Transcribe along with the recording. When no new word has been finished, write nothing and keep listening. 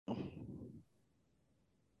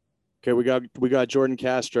Okay, we got Jordan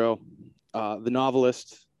Castro, the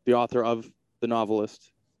novelist, the author of The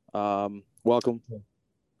Novelist. Welcome.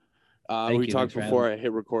 Thank We you. talked before I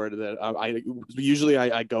hit record that I usually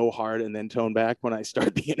I go hard and then tone back when I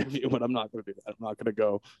start the interview, but I'm not going to do that. I'm not going to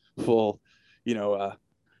go full, I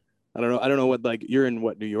don't know what, like, you're in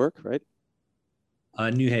New York, right?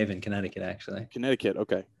 New Haven, Connecticut, actually. Connecticut,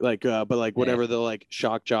 okay. Like, but like whatever the like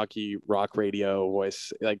shock jockey rock radio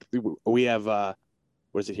voice, like we have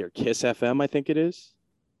what is it here? Kiss FM, I think it is.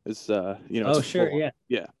 It's Oh, sure, yeah.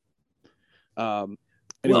 Yeah. Anyways,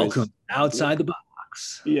 welcome outside the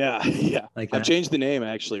box. Yeah. Like I've changed the name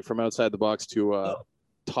actually from Outside the Box to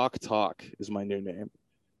Talk is my new name.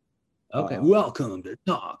 Okay. Welcome to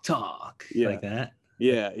Talk. Yeah. Like that.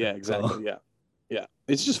 Yeah, exactly. Oh. Yeah.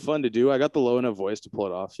 It's just fun to do. I got the low enough voice to pull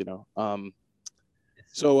it off,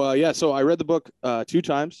 So I read the book 2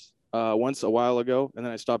 times. Once a while ago, and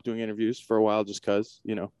then I stopped doing interviews for a while just because,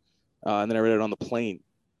 and then I read it on the plane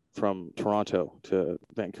from Toronto to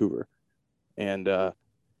Vancouver. And it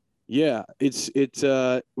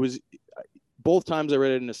was both times I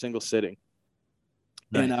read it in a single sitting.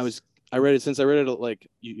 Nice. And I read it like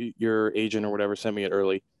your agent or whatever sent me it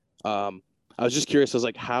early. I was just curious. I was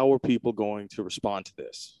like, how are people going to respond to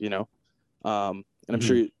this? And I'm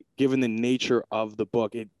sure, given the nature of the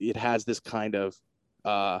book, it has this kind of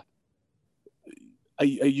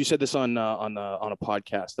you said this on a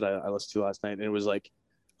podcast that I listened to last night, and it was like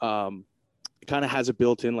it kind of has a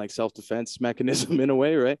built-in like self-defense mechanism in a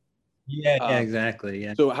way, right? Yeah, exactly.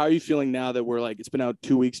 Yeah. So how are you feeling now that we're like, it's been out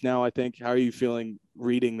 2 weeks now, I think? How are you feeling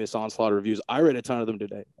reading this onslaught of reviews? I read a ton of them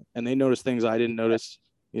today, and they noticed things I didn't notice,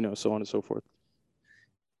 so on and so forth.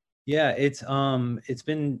 Yeah, it's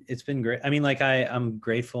been great. I mean, like I'm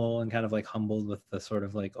grateful and kind of like humbled with the sort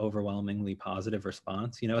of like overwhelmingly positive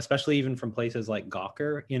response, especially even from places like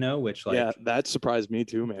Gawker, which like, yeah, that surprised me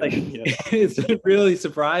too, man. Like, it really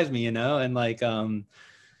surprised me, and like I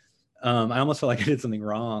almost felt like I did something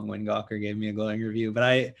wrong when Gawker gave me a glowing review, but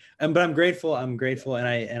I'm grateful, and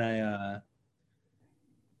I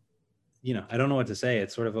I don't know what to say.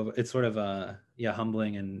 It's sort of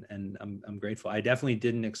humbling, and I'm grateful. I definitely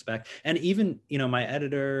didn't expect, and even, my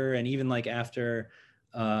editor, and even like after,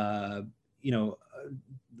 different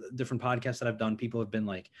podcasts that I've done, people have been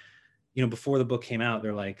like, before the book came out,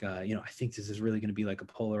 they're like, I think this is really going to be like a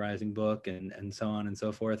polarizing book, and so on and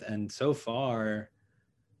so forth. And so far,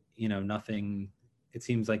 nothing, it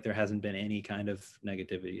seems like there hasn't been any kind of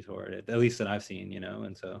negativity toward it, at least that I've seen,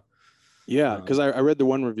 and so. Yeah, because I read the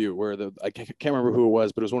one review where I can't remember who it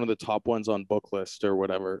was, but it was one of the top ones on Booklist or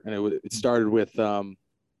whatever, and it started with since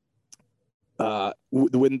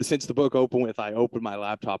the book opened with, I opened my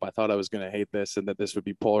laptop, I thought I was going to hate this and that this would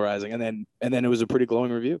be polarizing, and then it was a pretty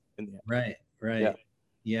glowing review in the end. Right.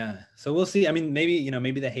 Yeah. So we'll see. I mean, maybe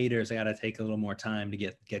the haters, they got to take a little more time to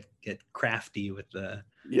get crafty with the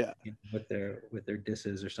with their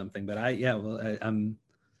disses or something. But it's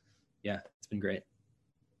been great.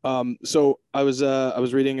 So I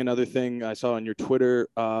was reading another thing I saw on your Twitter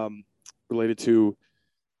related to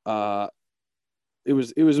it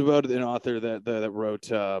was about an author that wrote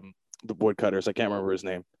The Woodcutters. I can't remember his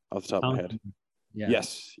name off the top of my head. Yeah.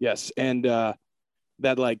 Yes. And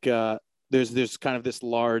that like there's kind of this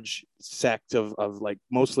large sect of like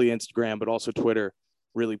mostly Instagram but also Twitter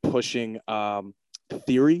really pushing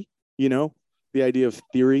theory, the idea of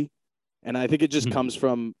theory. And I think it just comes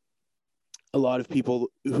from a lot of people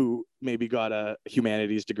who maybe got a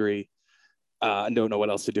humanities degree and don't know what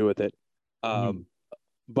else to do with it.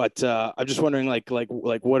 But I'm just wondering, like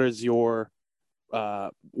what is your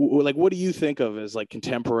what do you think of as like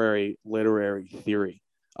contemporary literary theory?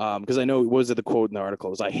 Because I know, what was it, the quote in the article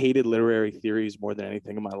was, I hated literary theories more than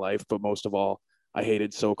anything in my life, but most of all, I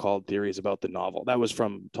hated so-called theories about the novel. That was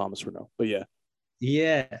from Thomas Renaud. But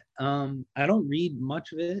yeah. I don't read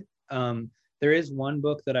much of it. There is one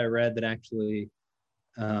book that I read that actually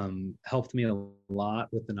helped me a lot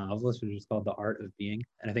with The Novelist, which is called The Art of Being.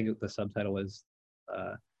 And I think the subtitle is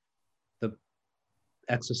The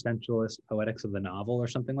Existentialist Poetics of the Novel or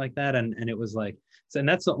something like that. And it was like, and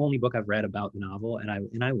that's the only book I've read about the novel. And I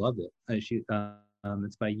loved it.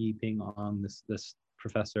 It's by Yi-Ping Ong, this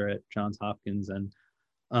professor at Johns Hopkins. And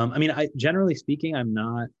I mean, generally speaking, I'm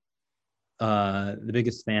not the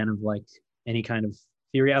biggest fan of like any kind of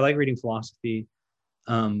theory. I like reading philosophy,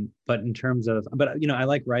 but in terms of, I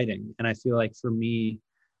like writing, and I feel like for me,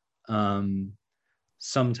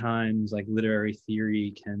 sometimes like literary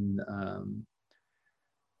theory can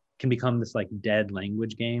become this like dead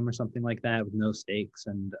language game or something like that with no stakes.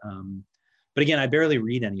 And but again, I barely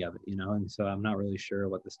read any of it, and so I'm not really sure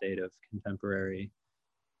what the state of contemporary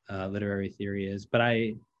literary theory is. But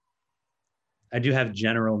I do have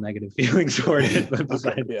general negative feelings toward it, but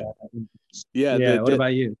besides Okay, yeah, that, yeah. yeah. What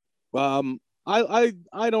about you?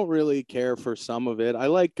 I don't really care for some of it. I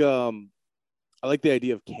like the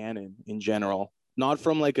idea of canon in general, not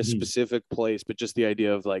from like a Mhm. specific place, but just the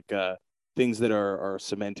idea of like things that are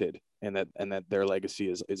cemented and that their legacy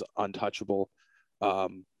is untouchable.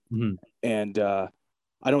 Um, Mhm. and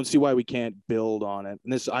I don't see why we can't build on it.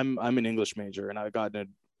 And this, I'm an English major, and I got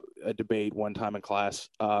in a debate one time in class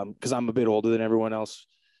because I'm a bit older than everyone else,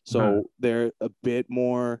 Uh-huh. so they're a bit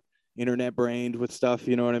more internet brained with stuff.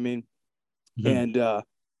 You know what I mean? Mhm. And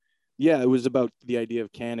yeah, it was about the idea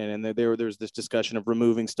of canon, and there's this discussion of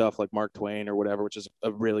removing stuff like Mark Twain or whatever, which is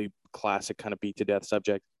a really classic kind of beat to death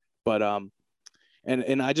subject. But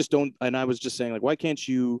and I just don't, and I was just saying like, why can't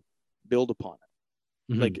you build upon it?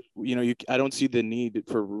 Mhm. Like, you know, I don't see the need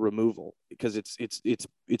for removal because it's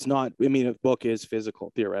not. I mean, a book is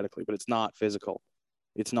physical theoretically, but it's not physical.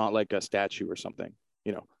 It's not like a statue or something.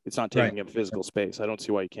 You know, it's not Right. taking up physical space. I don't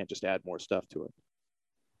see why you can't just add more stuff to it.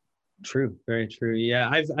 True. Very true. Yeah.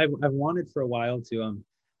 I've wanted for a while to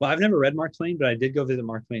well, I've never read Mark Twain, but I did go visit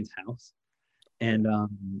Mark Twain's house. Okay. And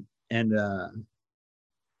and uh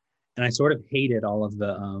and I sort of hated all of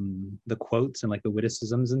the quotes and like the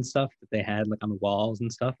witticisms and stuff that they had like on the walls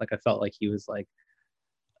and stuff. Like I felt like he was like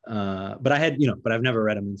but I had, but I've never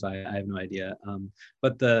read him, and so I have no idea.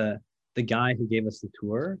 But the guy who gave us the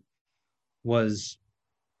tour was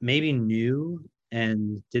maybe new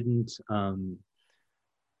and didn't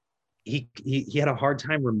he had a hard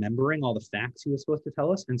time remembering all the facts he was supposed to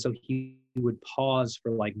tell us, and so he would pause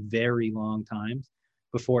for like very long times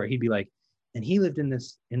before he'd be like, and he lived in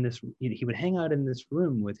this he would hang out in this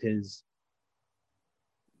room with his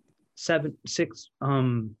seven six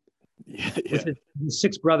Yeah, with yeah, his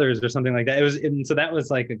six brothers or something like that. It was, and so that was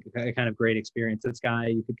like a kind of great experience. This guy,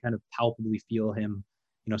 you could kind of palpably feel him,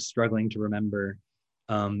 struggling to remember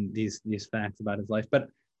these facts about his life. But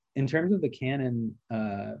in terms of the canon,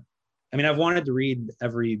 I mean, I've wanted to read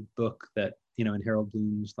every book that in Harold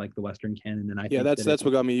Bloom's like the Western canon, and I yeah. think That's that it. that's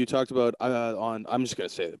what got me. You talked about on. I'm just gonna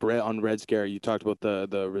say it. On Red Scare, you talked about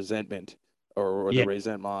the resentment or the Yeah,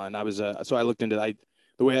 resentment, and I was so I looked into that.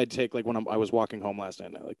 The way I'd take like when I was walking home last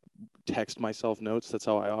night, I like text myself notes. That's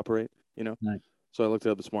how I operate. You know. nice. So I looked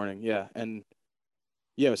it up this morning. Yeah, and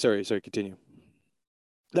yeah. Sorry. Continue.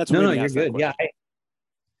 That's what No, made no, me you're ask that good. Yeah, question.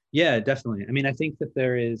 yeah, definitely. I mean, I think that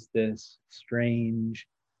there is this strange,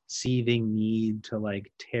 seething need to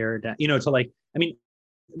like tear down, to like. I mean,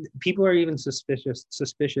 people are even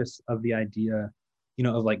suspicious of the idea,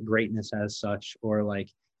 of like greatness as such, or like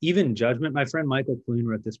even judgment. My friend Michael Clune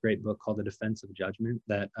wrote this great book called The Defense of Judgment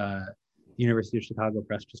that University of Chicago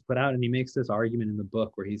Press just put out, and he makes this argument in the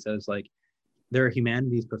book where he says like there are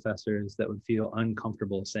humanities professors that would feel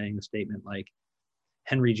uncomfortable saying a statement like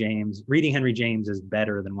reading Henry James is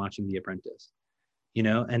better than watching The Apprentice,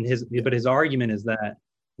 and Yeah. his argument is that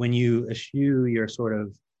when you eschew your sort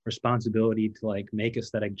of responsibility to like make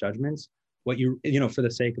aesthetic judgments, what for the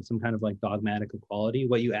sake of some kind of like dogmatic equality,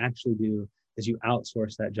 what you actually do is you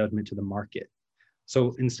outsource that judgment to the market.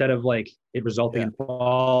 So instead of like it resulting Yeah. in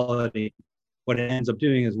quality, what it ends up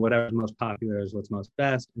doing is whatever's most popular is what's most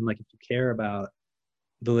best. And like if you care about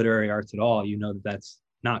the literary arts at all, that that's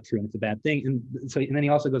not true and it's a bad thing. And so, and then he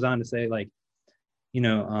also goes on to say like, you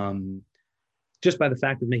know, um, just by the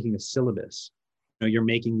fact of making a syllabus, you're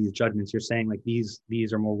making these judgments. You're saying like these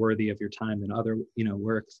are more worthy of your time than other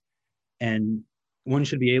works, and one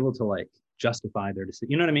should be able to like justify their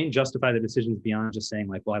decision. You know what I mean? Justify the decisions beyond just saying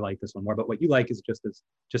like, well, I like this one more, but what you like is just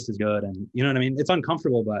as good. And you know what I mean? It's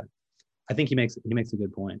uncomfortable, but I think he makes a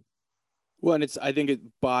good point. Well, and I think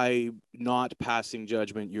by not passing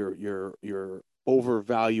judgment, you're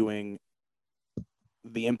overvaluing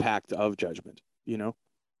the impact of judgment. You know,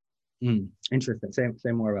 Interesting.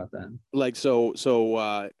 Say more about that. like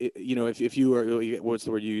you know, if you are what's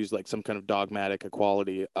the word you use, like some kind of dogmatic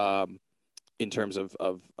equality, in terms of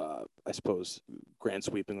I suppose grand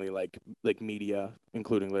sweepingly like media,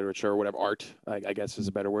 including literature or whatever, art, I guess is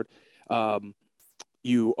a better word. Um,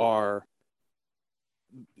 you are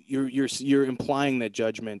you're implying that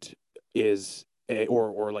judgment is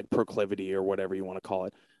or like proclivity or whatever you want to call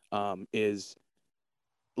it, is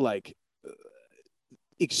like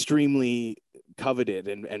extremely coveted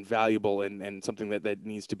and valuable and something that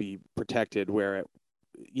needs to be protected where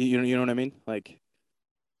you know what I mean, like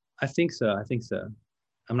I think so. I think so.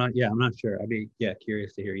 I'm not. Yeah, I'm not sure. I'd be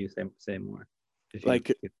curious to hear you say more. If you.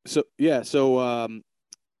 like so yeah so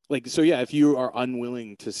so yeah, if you are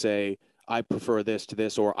unwilling to say I prefer this to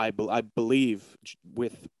this, or I believe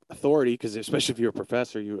with authority, because especially if you're a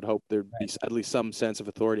professor, you would hope there'd be Right. at least some sense of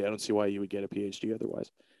authority. I don't see why you would get a PhD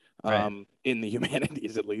otherwise. Right. in the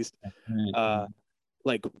humanities at least. Right. Uh,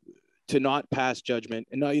 like to not pass judgment,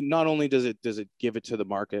 and not only does it give it to the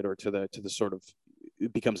market or to the sort of,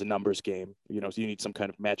 it becomes a numbers game, so you need some kind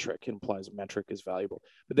of metric. It implies a metric is valuable,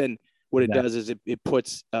 but then what it Exactly. does is it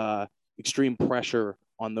puts extreme pressure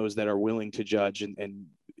on those that are willing to judge, and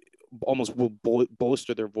almost will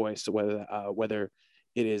bolster their voice, whether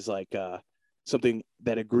it is like something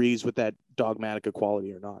that agrees with that dogmatic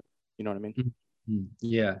equality or not. You know what I mean? Mhm.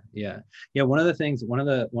 Yeah, yeah, yeah. One of the things,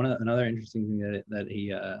 another interesting thing that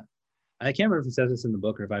he, I can't remember if he says this in the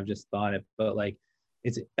book or if I've just thought it, but like,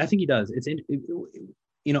 I think he does.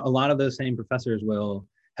 A lot of those same professors will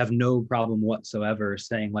have no problem whatsoever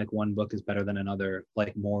saying like one book is better than another,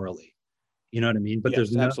 like morally. You know what I mean?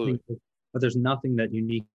 Yes, absolutely. But there's nothing that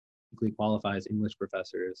uniquely qualifies English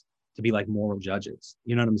professors to be like moral judges.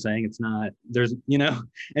 You know what I'm saying? It's not,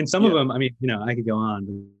 and some of Yeah, them, I mean, I could go on,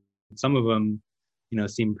 but some of them,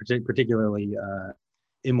 seem particularly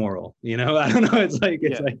immoral. I don't know. It's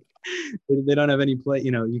yeah, like they don't have any play.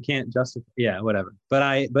 You can't justify. Yeah, whatever.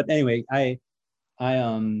 But anyway, and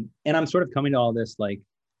I'm sort of coming to all this like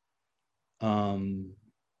um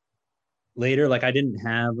later. Like I didn't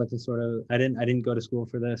have like a sort of I didn't go to school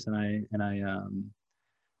for this, and I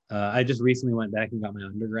just recently went back and got my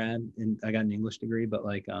undergrad, and I got an English degree. But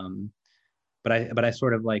I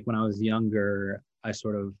sort of like when I was younger, I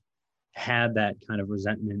sort of had that kind of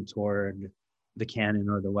resentment toward the canon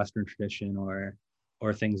or the Western tradition or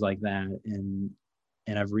things like that, and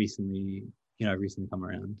I've recently come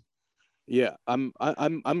around. yeah.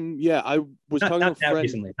 Yeah. I was Not talking to not a that friend.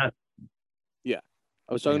 recently. Not Yeah,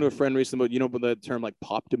 I was talking yeah to a friend recently about about the term like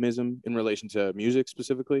poptimism in relation to music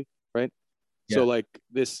specifically, right? So yeah. like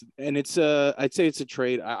this, and it's I'd say it's a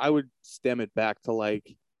trade. I would stem it back to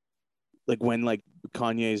like when like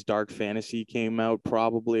Kanye's Dark Fantasy came out,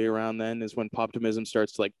 probably around then is when poptimism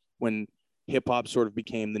starts, like when hip hop sort of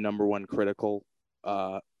became the number one critical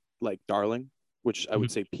like darling, which I would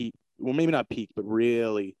Mhm. say peak, well maybe not peak, but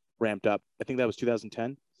really ramped up. I think that was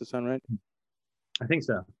 2010. Does that sound right? I think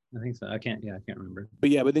so. I think so. I can't remember.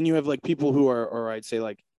 But yeah, but then you have like people who are, or I'd say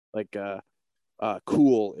like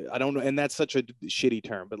cool. I don't know, and that's such a shitty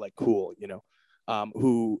term, but like cool,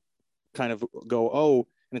 who kind of go, oh,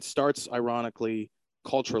 and it starts ironically,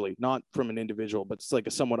 culturally, not from an individual, but it's like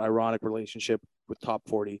a somewhat ironic relationship with top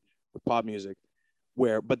 40, with pop music,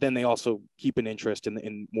 but then they also keep an interest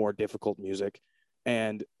in more difficult music.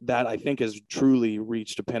 And that I think has truly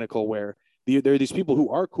reached a pinnacle where there are these people who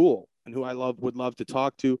are cool and who I would love to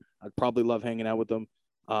talk to. I'd probably love hanging out with them.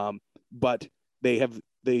 But they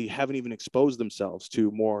haven't even exposed themselves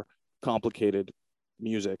to more complicated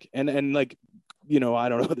music. And like, I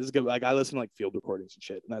don't know, this is good. Like I listen to like field recordings and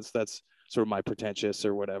shit. And that's sort of my pretentious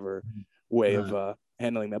or whatever way of Uh,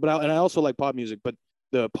 handling that. But I also like pop music, but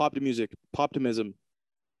the poptimism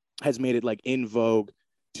has made it like in vogue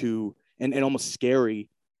to, and almost scary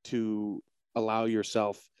to allow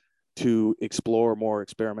yourself to explore more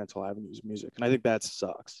experimental avenues of music. And I think that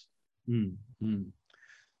sucks. mm, mm.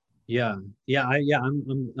 Yeah, yeah,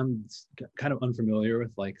 I'm kind of unfamiliar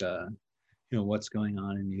with like what's going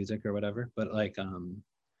on in music or whatever, but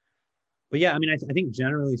yeah, I mean, I think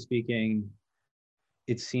generally speaking,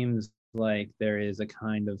 it seems like there is a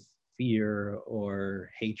kind of fear or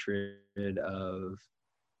hatred of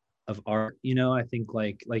art. I think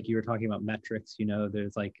like you were talking about metrics.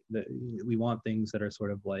 There's like we want things that are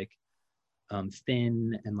sort of like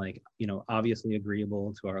thin and like obviously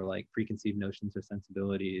agreeable to our like preconceived notions or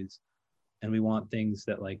sensibilities, and we want things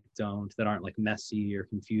that aren't like messy or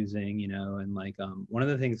confusing. And like one of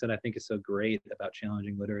the things that I think is so great about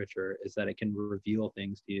challenging literature is that it can reveal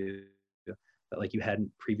things to you that like you hadn't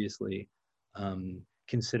previously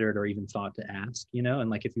considered or even thought to ask. And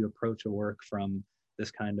like if you approach a work from this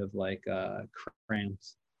kind of like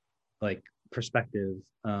cramped like perspective,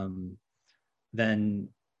 then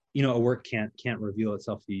a work can't reveal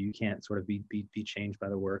itself to you. You can't sort of be changed by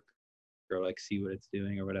the work or like see what it's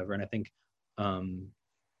doing or whatever. And I think um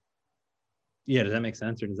yeah, does that make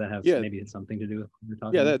sense, or does that have Yeah, maybe it's something to do with what you're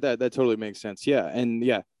talking yeah, about? that totally makes sense. Yeah, and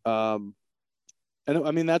yeah, and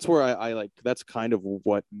I mean that's where I like, that's kind of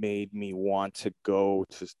what made me want to go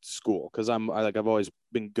to school, because I've always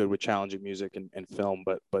been good with challenging music and film,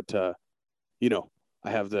 but you know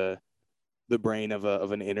I have the brain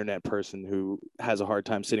of an internet person who has a hard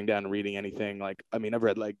time sitting down and reading anything. Like, I mean, I've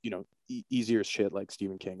read like easier shit like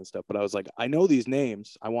Stephen King and stuff, but I was like, I know these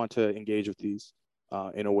names, I want to engage with these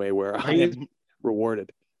in a way where Are I you am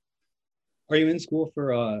rewarded. are you in school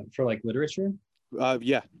for like literature?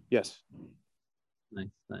 Yeah, yes, Nice.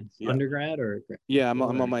 yeah, Undergrad or grad yeah. I'm school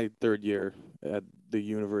I'm on or my third year at the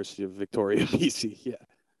University of Victoria, BC. Yeah,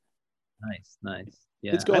 Nice. It's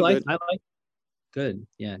Yeah, going good. I like. Good.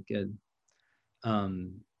 Yeah, good.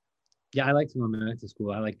 Um, yeah, I like to go back to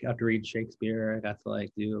school. I like got to read Shakespeare. I got to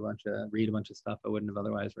like read a bunch of stuff I wouldn't have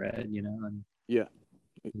otherwise read. And Yeah,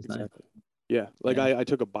 it was nice. exactly. Yeah, like Yeah, I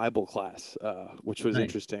took a Bible class, which was nice.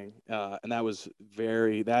 interesting, and that was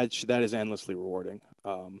that is endlessly rewarding.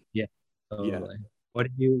 Yeah, Yeah, totally.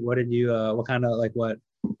 What kind of like what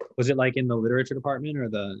was it like in the literature department or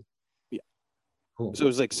the yeah. cool? So it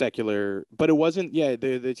was like secular, but it wasn't. Yeah,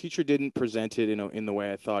 the teacher didn't present it in the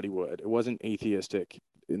way I thought he would. It wasn't atheistic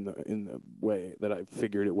in the way that I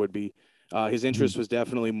figured it would be. His Mhm. interest was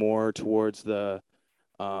definitely more towards the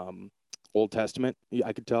um, Old Testament.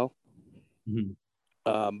 I could tell, Mhm.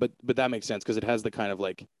 but that makes sense because it has the kind of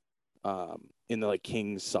like in the like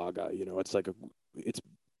King's saga. It's like it's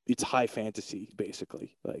it's high fantasy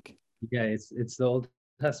basically. Like Yeah, it's the Old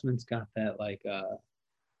Testament's got that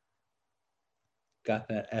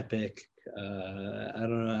epic I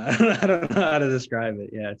don't know I don't know how to describe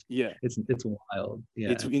it. Yeah, yeah, it's wild.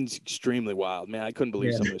 it's Yeah. extremely wild, man. I couldn't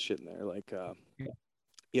believe Yeah. some of the shit in there. Like Yeah.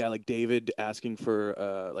 yeah, like David asking for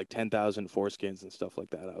like 10,000 foreskins and stuff like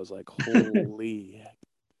that. I was like, holy heck.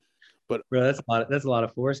 But Bro, that's a lot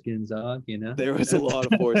of foreskins, dog. there was a That's lot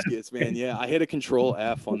of foreskins, man. Yeah, I hit a control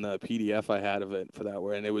F on the PDF I had of it for that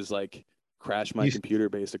where and it was like crashed my you computer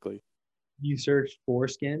basically. you search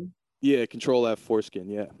foreskin. Yeah, control F foreskin,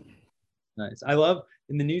 yeah. Nice. I love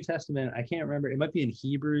in the New Testament, I can't remember, it might be in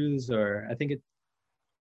Hebrews or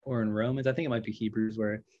in Romans. I think it might be Hebrews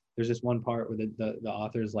where there's this one part where the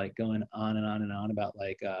author's like going on and on and on about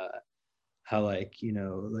like how like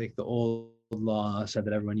like the old law said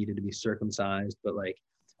that everyone needed to be circumcised, but like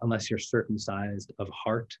unless you're circumcised of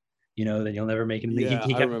heart, then you'll never make it. Yeah,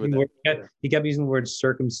 I remember that. He kept using the word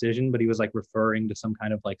circumcision, but he was like referring to some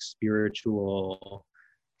kind of like spiritual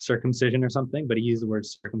circumcision or something. But he used the word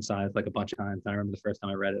circumcised like a bunch of times. And I remember the first time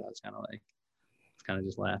I read it, I was kind of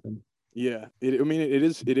just laughing. Yeah, I mean, it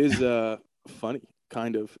is funny,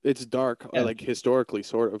 kind of. It's dark, Yeah, like historically,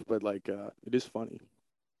 sort of, but like it is funny.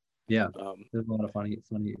 yeah. Um, There's a lot of funny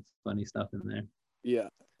stuff in there. yeah,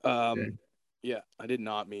 Good. yeah. I did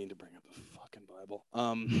not mean to bring up the fucking Bible.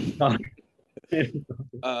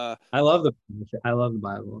 I love the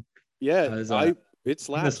Bible. Yeah, I was it in the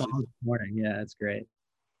slaps. song this morning. Yeah, it's great.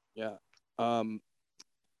 Yeah, um,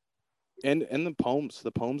 and the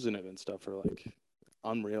poems in it and stuff are like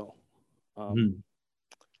unreal. Um,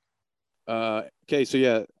 Mhm. okay, so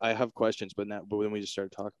yeah, I have questions, but when we just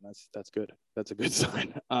started talking, that's good. That's a good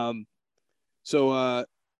sign. So I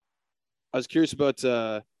was curious about.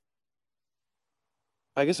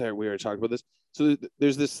 I guess we already talked about this. So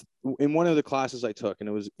there's this in one of the classes I took, and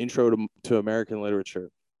it was Intro to American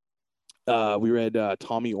Literature. We read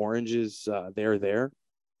Tommy Orange's "There There."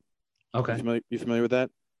 Okay. You familiar with that?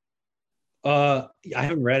 I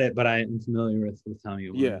haven't read it, but I am familiar with Tommy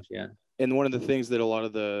Yeah. Orange. Yeah. And one of the things that a lot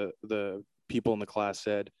of the people in the class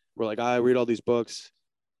said were like, I read all these books,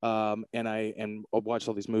 and I watch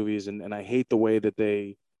all these movies, and I hate the way that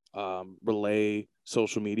they relay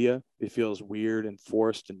social media. It feels weird and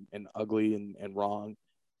forced and ugly and wrong.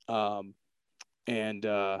 Um, and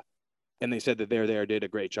they said that There did a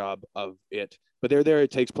great job of it. But There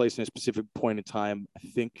it takes place in a specific point in time. I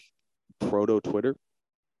think proto Twitter, if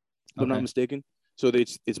I'm not Okay. mistaken. So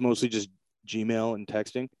it's mostly just Gmail and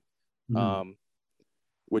texting. Mhm. Um,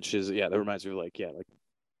 which is that reminds me of like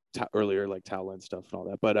earlier like Talent stuff and all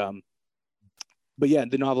that. But yeah,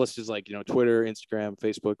 the novelist is like Twitter, Instagram,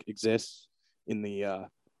 Facebook exists in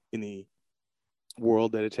the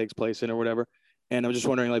world that it takes place in or whatever. And I'm just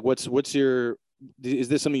wondering like what's your is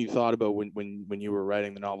this something you thought about when you were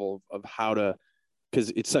writing the novel of how to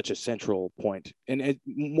because it's such a central point and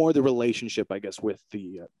more the relationship I guess with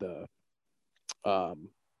um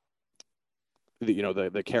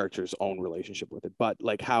the character's own relationship with it, but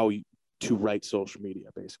like how to write social media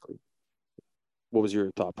basically. What was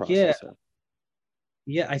your thought Yeah. process there?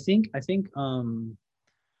 Yeah. I think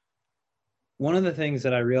one of the things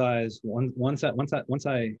that I realized once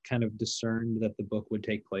I kind of discerned that the book would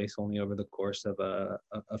take place only over the course of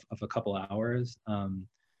a couple hours,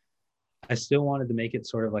 I still wanted to make it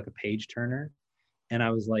sort of like a page turner. And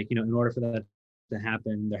I was like, in order for that to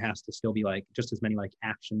happen, there has to still be like just as many like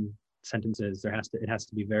action sentences. It has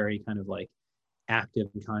to be very kind of like active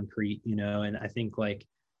and concrete, and I think like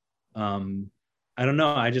um I don't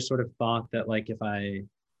know, I just sort of thought that like if I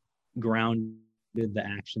grounded the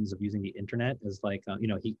actions of using the internet as like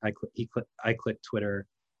I click Twitter,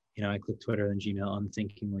 I click Twitter and Gmail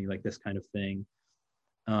unthinkingly, like this kind of thing,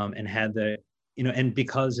 and had the and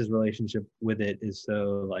because his relationship with it is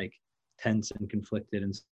so like tense and conflicted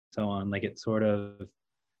and so on, like it sort of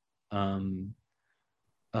um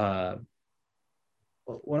uh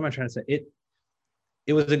what am I trying to say?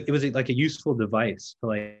 It was like a useful device to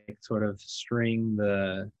like sort of string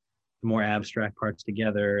the more abstract parts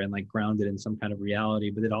together and like ground it in some kind of reality.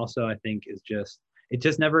 But it also, I think, it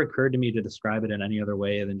just never occurred to me to describe it in any other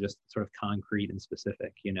way than just sort of concrete and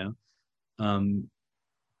specific, you know? Um,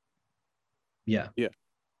 yeah, Yeah.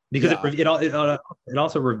 because Yeah. it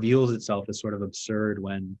also reveals itself as sort of absurd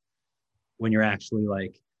when you're actually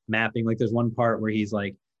like mapping. Like there's one part where he's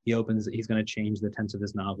going to change the tense of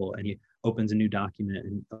his novel, and he opens a new document,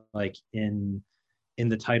 and like in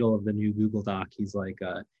the title of the new Google Doc, he's like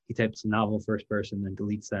he types novel first person, then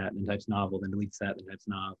deletes that, and types novel, then deletes that, then types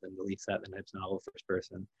novel, then deletes that, then types novel first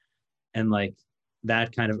person, and like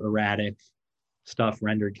that kind of erratic stuff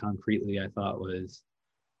rendered concretely, I thought was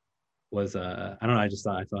I don't know, I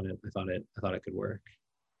thought it could work.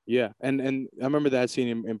 Yeah, and I remember that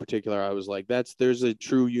scene in particular. I was like, there's a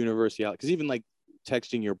true universality, because even like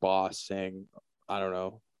texting your boss saying, I don't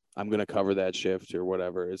know, I'm gonna cover that shift or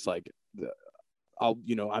whatever. It's like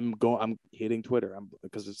I'm hitting Twitter,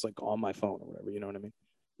 because it's like on my phone or whatever. You know what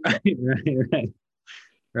I mean?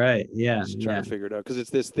 Right. Yeah. Just trying Yeah. to figure it out, because it's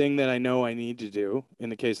this thing that I know I need to do. In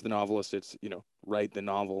the case of the novelist, it's write the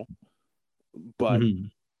novel, but Mm-hmm.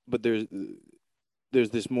 but there's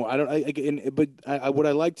this more. I don't. What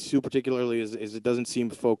I liked too particularly is it doesn't seem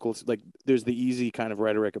focal. Like there's the easy kind of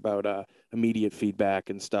rhetoric about immediate feedback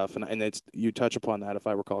and stuff, and it's, you touch upon that if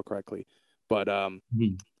I recall correctly, but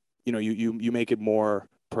Mm-hmm. you make it more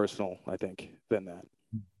personal, I think, than that.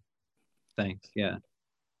 Thanks. Yeah.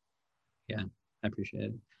 Yeah. I appreciate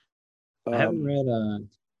it. I haven't Um, read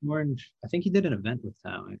Orange. I think he did an event with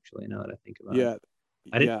Tao, actually, now that I think about it. yeah,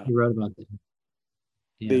 I didn't know yeah. he wrote about that.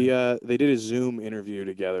 Yeah. They did a Zoom interview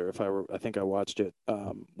together. I think I watched it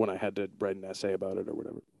when I had to write an essay about it or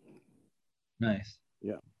whatever. Nice.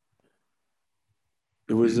 Yeah,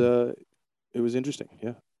 it was it was interesting.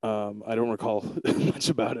 Yeah. I don't recall much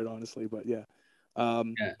about it, honestly, but yeah.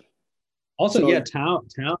 Um, Yeah. Also, so yeah, Tao,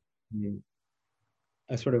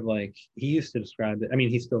 I sort of like, he used to describe it. I mean,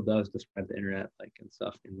 he still does describe the internet like and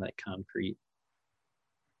stuff in like concrete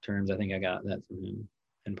terms. I think I got that from him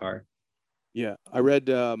in part. yeah, I read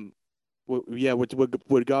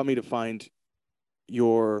what got me to find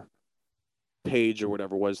your page or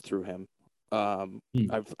whatever was through him. Hmm.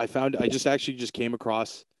 I just actually just came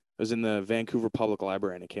across, I was in the Vancouver Public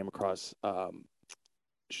Library, and I came across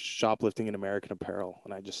shoplifting in American apparel,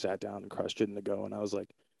 and I just sat down and crushed it in the go, and I was like,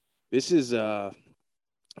 this is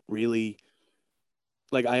really,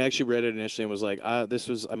 like, I actually read it initially and was like, this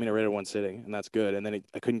was, I mean, I read it one sitting, and that's good, and then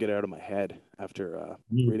I couldn't get it out of my head after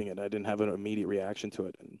Hmm. reading it. I didn't have an immediate reaction to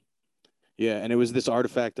it, and yeah, and it was this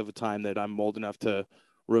artifact of a time that I'm old enough to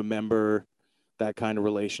remember, that kind of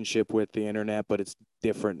relationship with the internet, but it's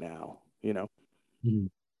different now, Hmm.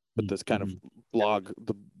 but this kind of Hmm. blog,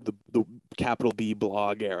 the capital B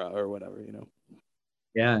blog era or whatever. Yeah,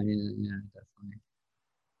 yeah, yeah, definitely.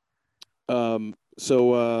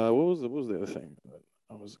 So what was the other thing that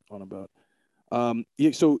I was on about?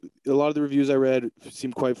 Yeah, so a lot of the reviews I read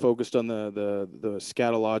seemed quite focused on the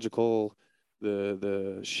scatological,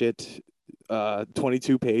 the shit,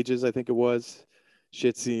 22 pages, I think it was,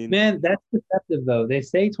 shit scene. Man, that's deceptive though. They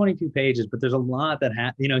say 22 pages, but there's a lot that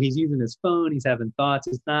he's using his phone, he's having thoughts.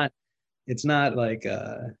 It's not like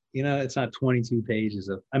it's not 22 pages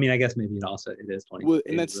of, I mean, I guess maybe it is 22 Well,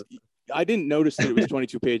 and pages that's, of, I didn't notice that it was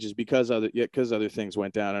 22 pages because other things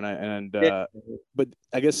went down, yeah. but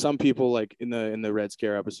I guess some people, like in the Red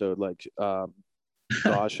Scare episode, like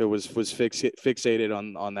Dasha was fixated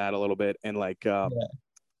on that a little bit, and like Yeah.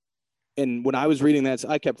 and when I was reading that,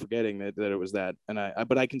 I kept forgetting that it was that, and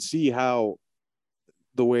but I can see how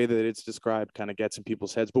the way that it's described kind of gets in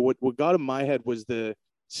people's heads. But what got in my head was the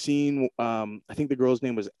scene. I think the girl's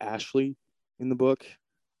name was Ashley in the book,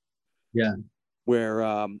 Yeah.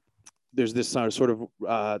 where there's this sort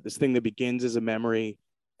of this thing that begins as a memory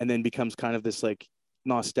and then becomes kind of this like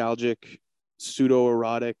nostalgic, pseudo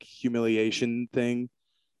erotic humiliation thing,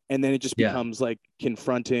 and then it just Yeah. becomes like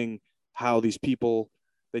confronting how these people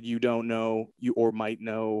that you don't know, you or might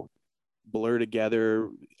know, blur together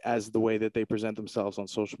as the way that they present themselves on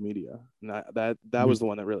social media. And that Mhm. was the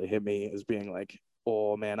one that really hit me as being like,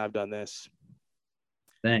 oh man, I've done this.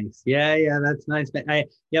 Thanks. Yeah, yeah, that's nice.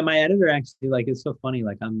 Yeah, my editor actually, like, it's so funny,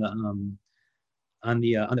 like on the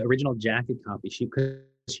original jacket copy, she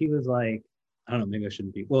was like, I don't know, maybe I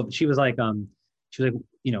shouldn't be. Well, she was like,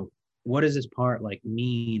 what does this part like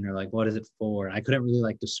mean, or like what is it for? And I couldn't really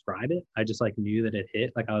like describe it. I just like knew that it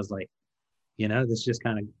hit. Like I was like, this just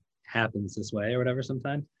kind of happens this way or whatever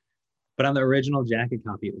sometimes. But on the original jacket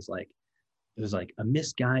copy, it was like, it was like a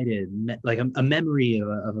misguided, like a memory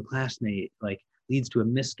of a classmate, like leads to a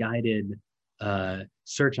misguided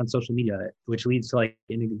search on social media, which leads to like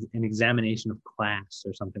an examination of class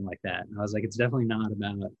or something like that. And I was like, it's definitely not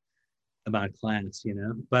about class, you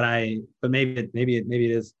know. But maybe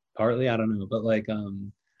it is partly, I don't know. But like I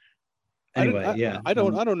don't anyway, yeah. I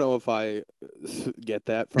don't know if I get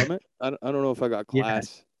that from it. I don't know if I got Yeah,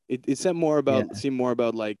 class. It said more yeah, about seemed more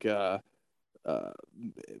about like uh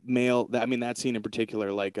male. I mean that scene in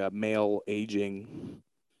particular, like male aging,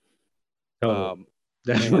 totally. um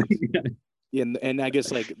and Definitely. and I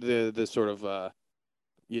guess like the sort of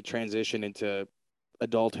you transition into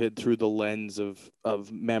adulthood through the lens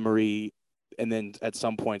of memory, and then at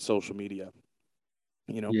some point social media.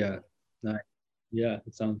 You know. Yeah. Nice. Yeah,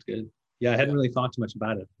 it sounds good. Yeah, I hadn't Yeah. really thought too much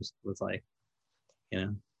about it. Just was like, you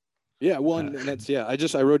know. Yeah. Well, Uh, and that's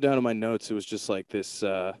I wrote down in my notes. It was just like this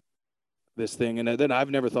thing, and then I've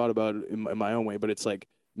never thought about it in my own way, but it's like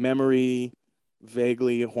memory,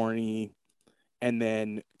 vaguely horny, and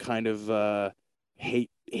then kind of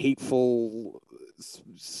hateful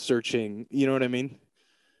searching. You know what I mean?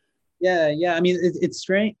 yeah, yeah. I mean, it's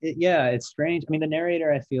strange. Yeah, it's strange. I mean, the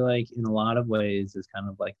narrator, I feel like, in a lot of ways, is kind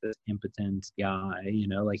of like this impotent guy. You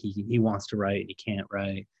know, like he wants to write, he can't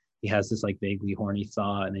write. He has this like vaguely horny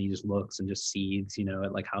thought, and then he just looks and just seethes. You know,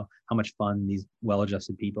 at like how much fun these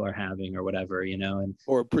well-adjusted people are having, or whatever. You know, and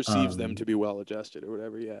Or perceives them um, to be well adjusted or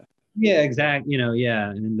whatever. Yeah. yeah, exactly. You know, yeah,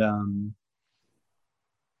 and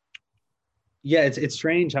yeah, it's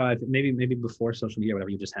strange how maybe before social media, or whatever,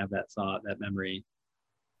 you just have that thought, that memory,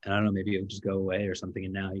 and I don't know, maybe it would just go away or something.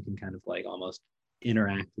 And now you can kind of like almost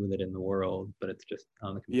interact with it in the world, but it's just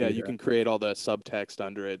on the Yeah, you computer. can create all the subtext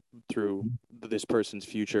under it through this person's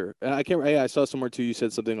future. And I can't. Yeah, I saw somewhere too. You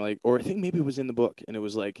said something like, or I think maybe it was in the book, and it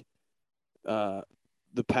was like, uh,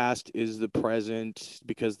 the past is the present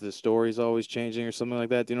because the story's always changing, or something like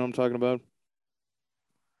that. Do you know what I'm talking about?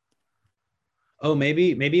 Oh,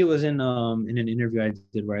 maybe it was in an interview I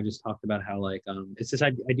did where I just talked about how like it's this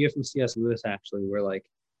idea from C.S. Lewis actually, where like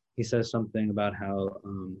he says something about how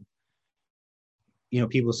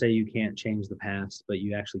people say you can't change the past, but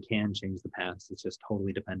you actually can change the past. It's just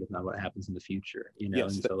totally dependent on what happens in the future, you know.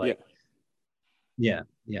 Yes. And so Yeah. like yeah,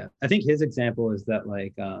 yeah. I think his example is that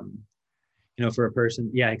like for a person,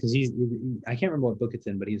 yeah, because I can't remember what book it's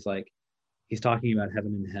in, but he's talking about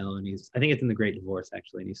heaven and hell, and I think it's in The Great Divorce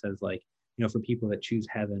actually, and he says like, for people that choose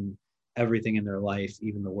heaven, everything in their life,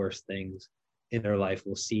 even the worst things in their life,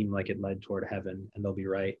 will seem like it led toward heaven, and they'll be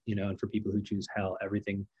right, and for people who choose hell,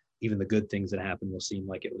 everything, even the good things that happen, will seem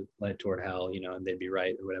like it was led toward hell, and they'd be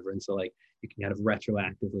right or whatever. And so like you can kind of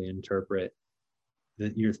retroactively interpret the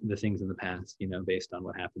things in the past, based on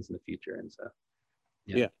what happens in the future. And so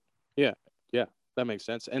yeah. Yeah. Yeah. Yeah. That makes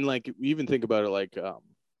sense. And like you even think about it like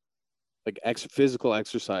physical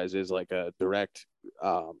exercise is like a direct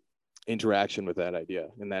um interaction with that idea,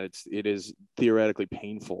 and that it is theoretically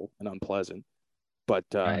painful and unpleasant, but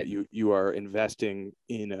Right. you are investing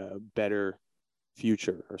in a better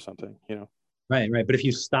future or something, you know. Right. But if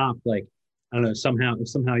you stop, like, I don't know, if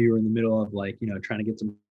somehow you were in the middle of like, trying to get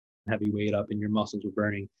some heavy weight up and your muscles were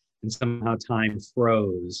burning, and somehow time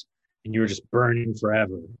froze and you were just burning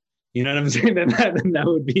forever. You know what I'm saying? Then that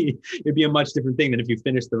it'd be a much different thing than if you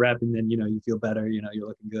finish the rep and then, you feel better, you're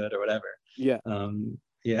looking good or whatever. Yeah.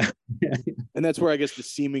 Yeah. And that's where I guess the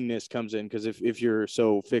seemingness comes in, because if you're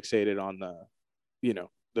so fixated on the,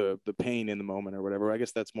 the pain in the moment or whatever, I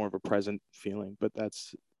guess that's more of a present feeling, but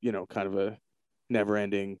that's, kind of a never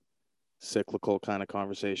ending cyclical kind of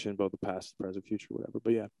conversation about the past, present, future, whatever.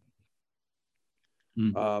 But yeah.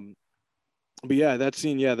 Mm. um but yeah, that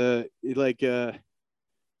scene, yeah,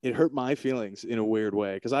 it hurt my feelings in a weird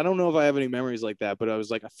way, because I don't know if I have any memories like that, but I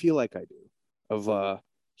was like, I feel like I do, of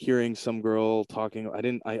hearing some girl talking. I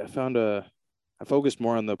didn't. I focused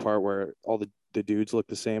more on the part where all the dudes look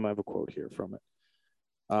the same. I have a quote here from it.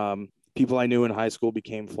 People I knew in high school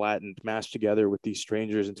became flattened, mashed together with these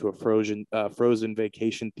strangers into a frozen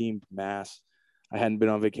vacation themed mass. I hadn't been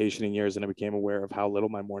on vacation in years, and I became aware of how little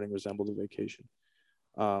my morning resembled a vacation.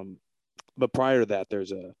 Um, but prior to that,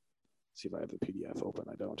 there's a see if I have the PDF open.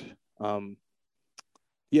 I don't. Um,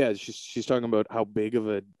 yeah, she's talking about how big of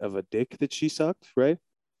a dick that she sucked, right?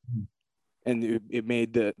 And it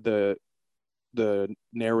made the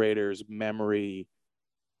narrator's memory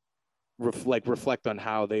reflect on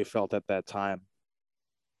how they felt at that time,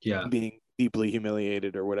 Yeah. being deeply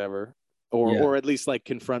humiliated or whatever, or Yeah. or at least like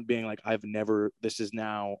confront being like, I've never. This is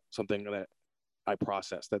now something that I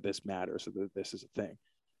process, that this matters, so that this is a thing.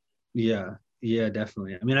 Yeah. Yeah,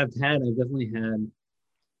 definitely. I mean, I've definitely had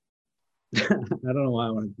I don't know why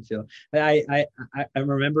I wanted to feel. I'm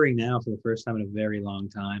remembering now for the first time in a very long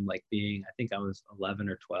time, like being, I think I was 11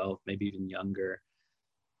 or 12, maybe even younger.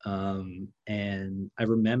 And I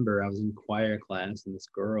remember I was in choir class and this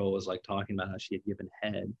girl was like talking about how she had given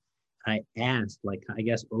head. I asked, like, I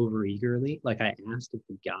guess over eagerly, like I asked if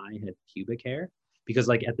the guy had pubic hair because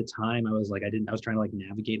like at the time I was like, I was trying to like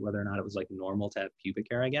navigate whether or not it was like normal to have pubic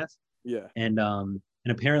hair, I guess. Yeah. And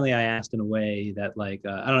apparently I asked in a way that like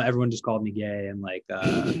I don't know, everyone just called me gay and like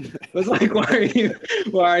was like, why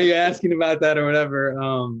are you asking about that or whatever.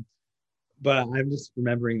 But I'm just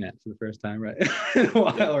remembering that for the first time right in a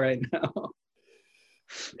while right now.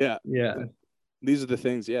 Yeah. Yeah. These are the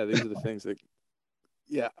things. Yeah, these are the things that.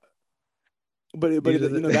 Yeah, but These are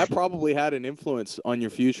you know the that probably had an influence on your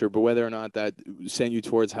future. But whether or not that sent you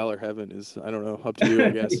towards hell or heaven is, I don't know, up to you, I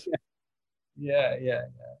guess. yeah,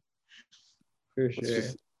 for Let's sure.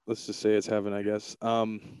 just let's just say it's heaven, I guess.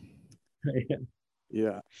 Yeah.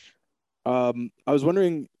 Yeah. I was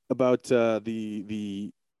wondering about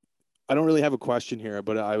the. I don't really have a question here,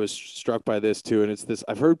 but I was struck by this too, and it's this.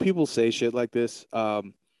 I've heard people say shit like this. I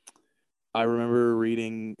remember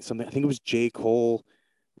reading something. I think it was J. Cole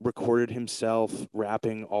recorded himself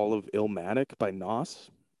rapping all of Illmatic by Nas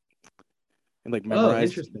and like Oh,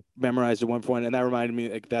 memorized interesting. memorized at one point, and that reminded me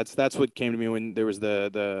like that's what came to me when there was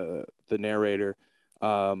the narrator.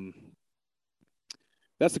 Um,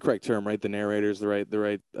 that's the correct term, right? The narrator is the right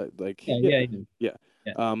like Yeah, yeah, yeah, yeah. yeah.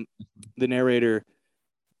 Yeah. Um, the narrator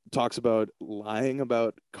talks about lying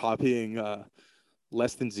about copying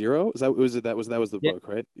less than zero. Is that was it? That was the Yeah, book,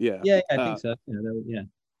 right? Yeah. yeah, I think so. Yeah, that was, yeah.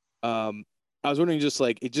 Um, I was wondering, just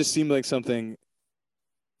like it just seemed like something.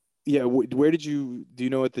 Yeah, where did you do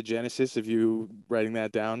you know what the genesis of you writing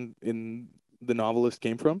that down in the novelist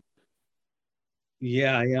came from?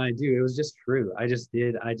 Yeah, I do. It was just true. I just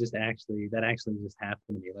actually that actually just happened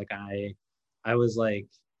to me. Like I was like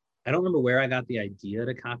I don't remember where I got the idea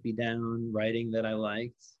to copy down writing that I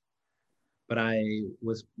liked, but I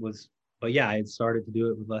was but yeah, I had started to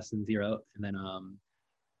do it with less than zero and then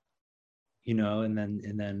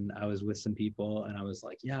and then I was with some people and I was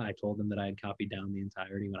like, yeah, I told them that I had copied down the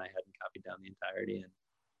entirety when I hadn't copied down the entirety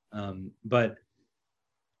and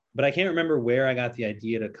but I can't remember where I got the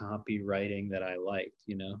idea to copy writing that I liked.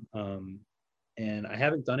 And I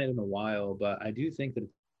haven't done it in a while, but I do think that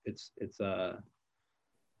it's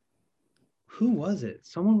who was it?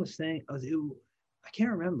 Someone was saying I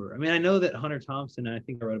can't remember. I mean, I know that Hunter Thompson, and I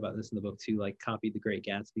think I wrote about this in the book too, like copied The Great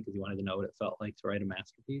Gatsby because he wanted to know what it felt like to write a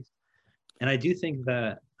masterpiece. And I do think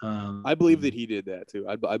that I believe that he did that too.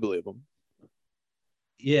 I believe him.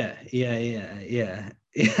 yeah. Yeah.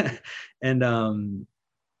 And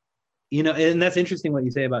and that's interesting what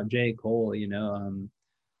you say about J. Cole,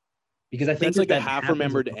 because I think That's that like a that half happens a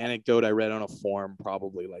remembered anecdote I read on a forum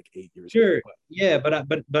probably like 8 years ago. Sure. Yeah,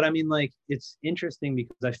 but I mean like it's interesting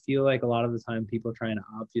because I feel like a lot of the time people are trying to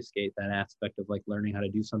obfuscate that aspect of like learning how to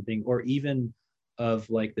do something or even of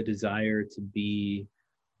like the desire to be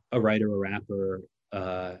a writer or rapper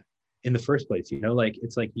in the first place, like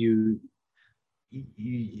it's like you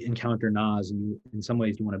encounter Nas and in some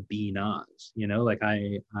ways you want to be Nas, like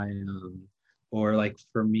or like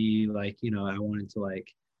for me like I wanted to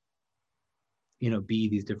like be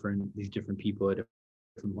these different people at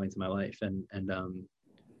different points in my life and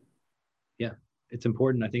yeah, it's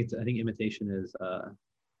important. I think imitation is kind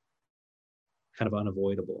of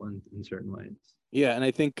unavoidable in certain ways. Yeah, and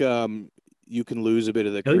I think you can lose a bit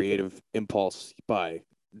of the At least, creative impulse by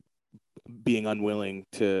being unwilling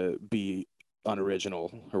to be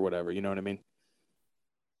unoriginal or whatever. You know what I mean?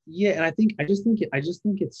 yeah, and I just think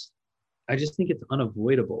it's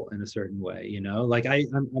unavoidable in a certain way. Like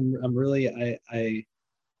I'm really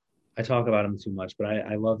I talk about him too much, but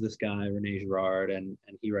I love this guy Rene Girard, and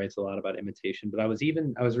he writes a lot about imitation. But I was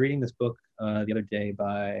reading this book the other day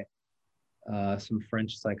by some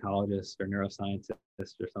French psychologist or neuroscientist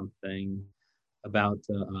or something about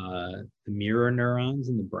the mirror neurons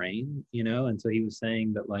in the brain, and so he was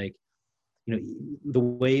saying that like, the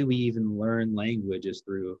way we even learn language is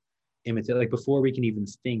through imitate. Like before we can even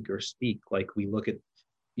think or speak, like we look at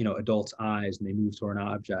adults' eyes and they move toward an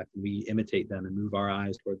object, and we imitate them and move our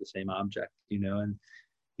eyes toward the same object, and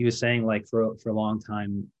he was saying like for a long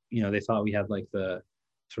time, they thought we had like the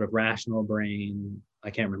sort of rational brain. I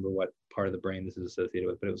can't remember what part of the brain this is associated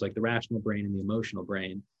with, but it was like the rational brain and the emotional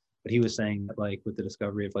brain. But he was saying that like with the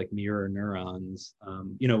discovery of like mirror neurons,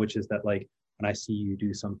 which is that like when I see you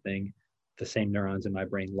do something, the same neurons in my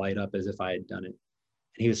brain light up as if I had done it.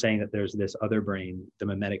 And he was saying that there's this other brain, the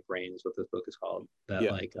mimetic brain is what this book is called, that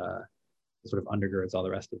Yeah. like sort of undergirds all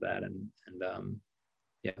the rest of that. And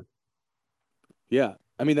yeah. Yeah.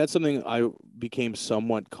 I mean, that's something I became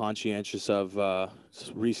somewhat conscientious of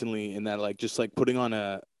recently, in that, like, just like putting on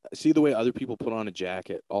a, see the way other people put on a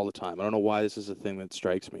jacket all the time. I don't know why this is a thing that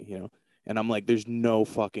strikes me, you know? And I'm like, there's no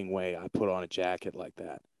fucking way I put on a jacket like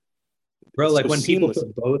that. Bro, It's so like when people seamless.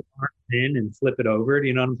 put both arms in and flip it over, do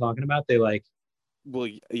you know what I'm talking about? They like Well,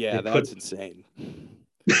 yeah, they put that's insane.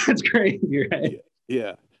 that's crazy, right? Yeah,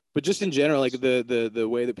 yeah. But just in general, like the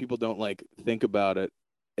way that people don't like think about it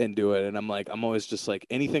and do it, and I'm like, I'm always just like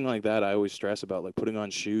anything like that. I always stress about, like putting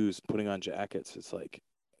on shoes, putting on jackets. It's like,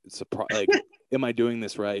 like, am I doing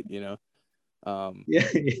this right? You know. Yeah,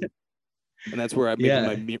 yeah, And that's where maybe yeah.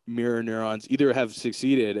 my mirror neurons either have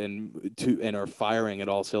succeeded and are firing at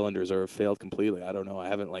all cylinders, or have failed completely. I don't know. I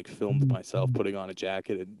haven't like filmed myself putting on a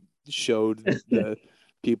jacket and showed the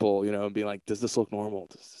people, you know, and being like, does this look normal?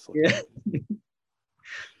 Does this look Yeah, normal?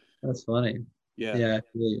 that's funny. Yeah. Yeah, I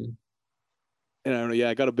feel you. And I don't know. Yeah,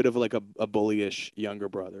 I got a bit of like a bullyish younger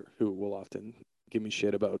brother who will often give me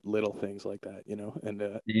shit about little things like that, you know. And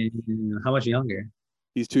And how much younger?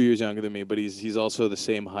 he's 2 years younger than me, but he's also the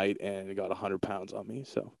same height and got 100 pounds on me.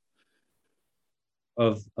 So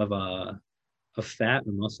Of of fat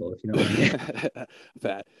or muscle, if you don't mind.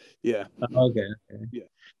 fat. Yeah. Okay, okay. Yeah.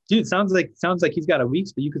 Dude, sounds like he's got a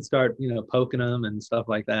weeks, but you could start, poking him and stuff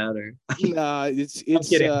like that. Or Nah, I'm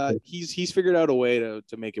kidding. he's figured out a way to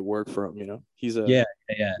make it work for him, you know. He's a Yeah,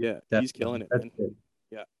 yeah, Yeah, he's definitely. killing it, That's man. good.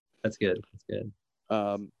 Yeah. That's good. That's good.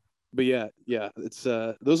 Um but yeah, it's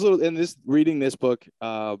those little, and this reading this book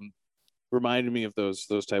reminded me of those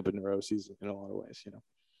type of neuroses in a lot of ways, you know.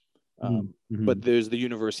 Mm-hmm. But there's the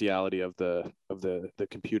universality of the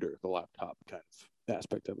computer, the laptop kind of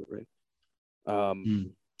aspect of it, right?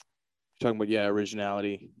 Mm. Talking about, yeah,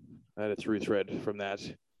 originality. I had a through thread from that.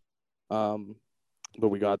 Um but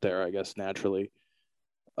we got there, I guess, naturally.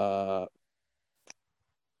 Uh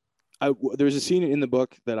there's a scene in the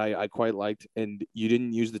book that I quite liked, and you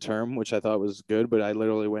didn't use the term, which I thought was good, but I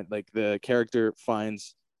literally went like, the character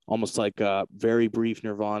finds almost like a very brief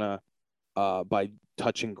nirvana by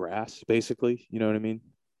touching grass, basically. You know what I mean?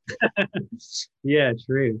 Yeah,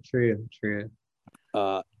 true, true, true.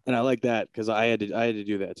 And I like that because I had to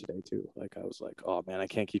do that today too. Like, I was like, oh man, I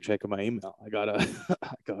can't keep checking my email. I gotta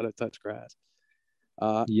I gotta touch grass.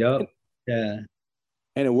 And, Yup. Yeah.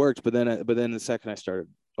 and it worked, but then the second I started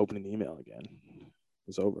opening the email again, it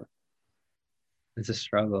was over. It's a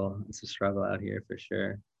struggle. It's a struggle out here for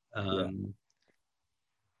sure. Yeah. Um,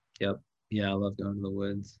 yep. Yeah, I love going to the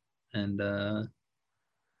woods and going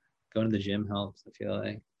to the gym helps, I feel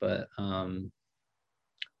like. But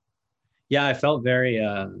yeah, I felt very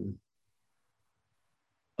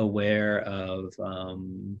aware of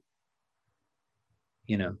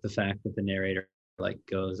the fact that the narrator like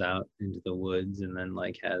goes out into the woods and then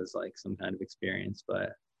like has like some kind of experience.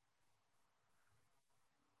 But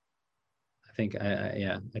I think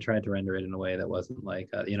I tried to render it in a way that wasn't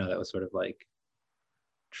like that was sort of like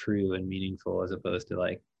true and meaningful as opposed to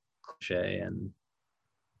like cliche and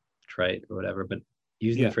trite or whatever. But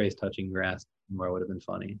using the Yeah. phrase touching grass more would have been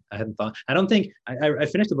funny. I hadn't thought. I don't think I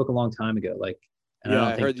finished the book a long time ago. Like, and I Yeah,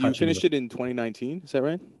 don't I think heard you touching was. finished it in 2019. Is that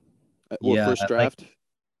right? Or Yeah, first like draft?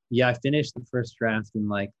 yeah, I finished the first draft in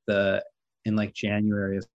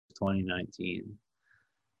January of 2019,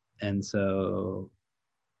 and so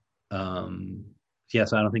um yeah,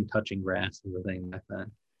 so I don't think touching grass was a thing back then.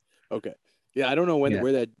 Okay. Yeah, I don't know Yeah.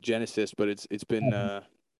 where that genesis, but it's been Mhm.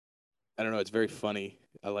 I don't know, it's very funny.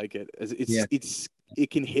 I like it. Yeah. It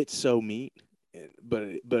can hit so meat,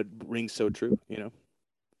 but rings so true, you know.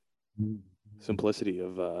 Mhm. Simplicity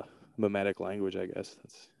of mimetic language, I guess.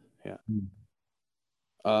 That's yeah. Mhm.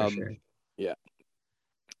 For Um sure. yeah.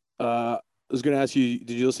 I was gonna ask you,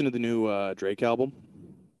 did you listen to the new Drake album?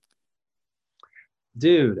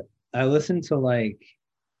 Dude, I listened to like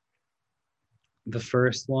the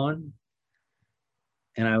first one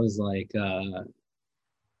and I was like I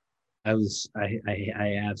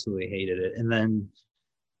absolutely hated it. And then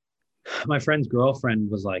my friend's girlfriend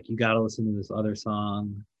was like, "You got to listen to this other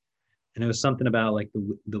song," and it was something about like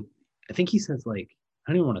the. I think he says like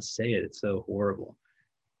I don't even want to say it. It's so horrible.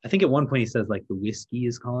 I think at one point he says like the whiskey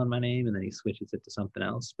is calling my name, and then he switches it to something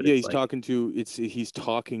else. But Yeah, it's like he's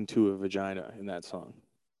talking to a vagina in that song.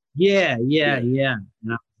 yeah, yeah, Yeah. yeah.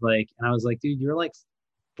 And I was like, dude, you're like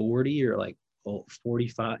 40 or like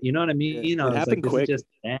 45. You know what I Yeah. mean? I It was like, happened this is quick. just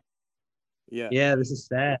sad. Yeah. Yeah, this is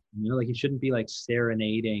sad. Like you shouldn't be like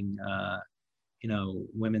serenading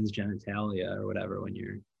women's genitalia or whatever when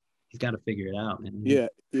he's got to figure it out, man. Yeah,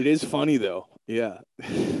 it is funny though. Yeah.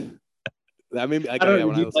 That made me like, I yeah, don't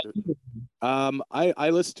when do I you like listened to it? it. I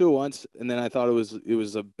listened to it once, and then I thought it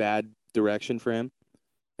was a bad direction for him.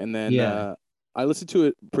 And then Yeah. I listened to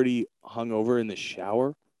it pretty hungover in the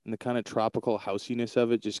shower, and the kind of tropical housiness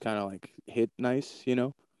of it just kind of like hit nice, you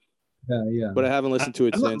know. Yeah, yeah. But I haven't listened to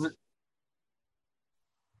it I'm not, since.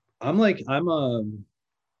 I'm like I'm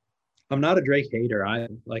not a Drake hater. I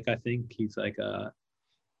think he's like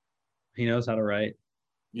he knows how to write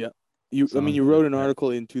Yeah. I mean, songs you wrote an that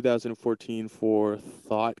article in 2014 for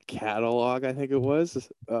Thought Catalog, I think it was,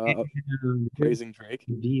 praising Drake.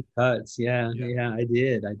 deep cuts. Yeah, Yeah. yeah, I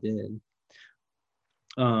did.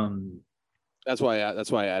 Um, That's why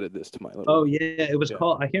I added this to my oh little. yeah, it was Yeah.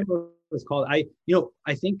 called. I can't remember what it was called. I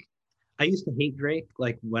think I used to hate Drake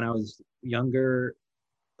like when I was younger,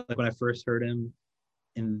 like when I first heard him,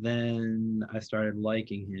 and then I started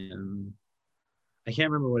liking him. I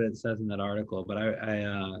can't remember what it says in that article, but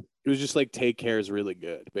It was just like Take Care is really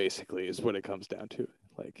good, basically, is what it comes down to.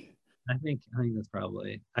 Like, I think that's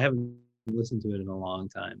probably. I haven't listened to it in a long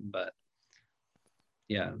time, but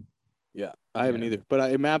yeah, yeah, I haven't yeah. either. But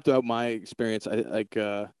I mapped out my experience. I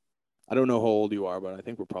don't know how old you are, but I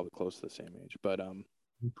think we're probably close to the same age. But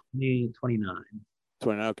 29.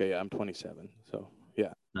 29. Okay, yeah, I'm 27. So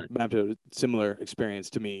yeah, Nice. mapped out a similar experience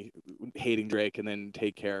to me, hating Drake and then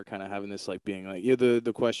Take Care, kind of having this like being like, yeah, the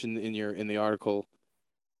question in the article.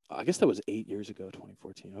 I guess that was 8 years ago,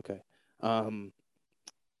 2014. Okay, um,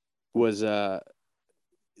 was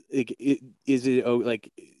is it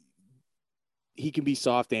like he can be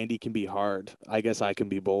soft and he can be hard. I guess I can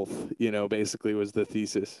be both, basically was the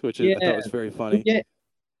thesis, which I thought Yeah, was very well, funny. yeah,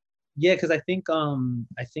 yeah. Because I think at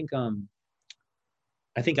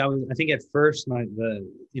first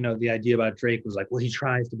the idea about Drake was like, well, he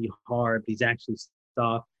tries to be hard, but he's actually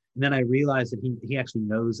soft. And then I realized that he actually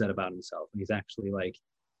knows that about himself, and he's actually like,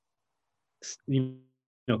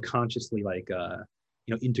 consciously like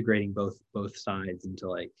integrating both sides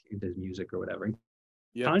into his music or whatever. And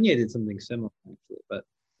Yep. Kanye did something similar actually, but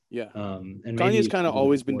Yeah. and maybe Kanye's it kind of was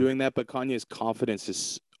always been before. doing that, but Kanye's confidence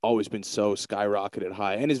has always been so skyrocketed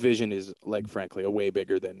high, and his vision is like, frankly, a way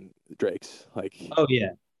bigger than Drake's. Like, Oh yeah,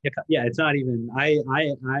 yeah. It's not even. I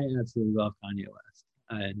absolutely love Kanye West,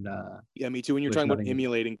 and yeah, me too. When you're wish talking about nothing.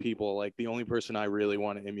 emulating people, like the only person I really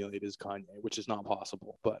want to emulate is Kanye, which is not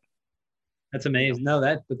possible. But That's you know, amazing. No,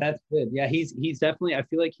 but that's good. Yeah, he's definitely. I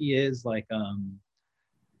feel like he is like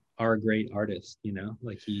our great artist.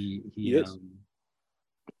 Like he is.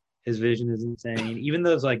 his vision is insane. Even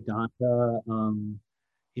those like Donda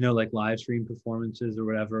like live stream performances or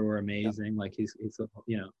whatever were Yeah. amazing. Like he's It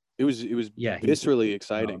was yeah, he's viscerally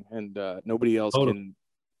exciting, and nobody else totally. can.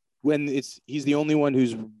 When he's the only one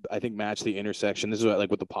who's, I think, matched the intersection. This is what,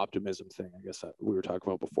 like with the poptimism thing, I guess that we were talking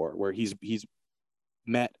about before, where he's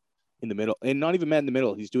met in the middle, and not even met in the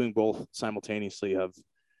middle. He's doing both simultaneously of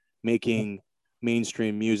making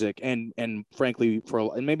mainstream music and frankly,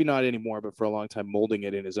 and maybe not anymore, but for a long time, molding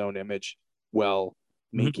it in his own image, while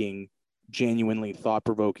Mhm. making genuinely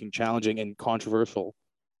thought-provoking, challenging, and controversial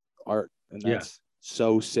art, and Yeah, that's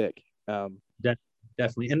so sick. de-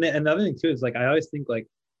 definitely. And the other thing too is like I always think like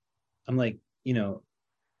I'm like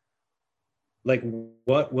like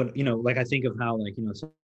what like I think of how like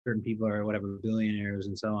certain people are whatever billionaires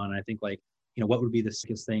and so on. I think like what would be the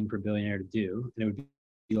sickest thing for a billionaire to do, and it would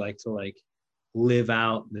be like to like live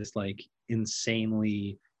out this like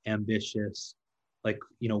insanely ambitious like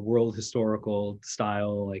world historical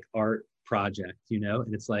style like art project,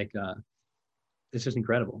 and it's like it's just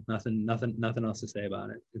incredible. Nothing else to say about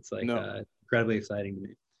it. It's like No, incredibly exciting to me.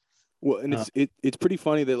 well, and uh, it's pretty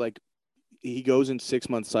funny that like he goes in 6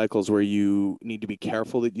 month cycles where you need to be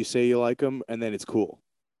careful that you say you like him, and then it's cool.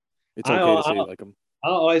 It's I, okay to say you I like him. I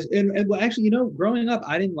always and well, actually, growing up,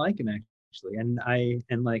 I didn't like him actually, and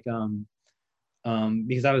like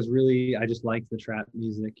because I just liked the trap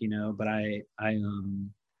music, but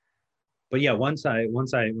but yeah, once I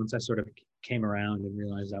sort of came around and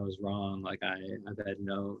realized I was wrong, like I've had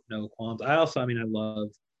no qualms. I also, I mean, I love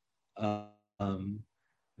um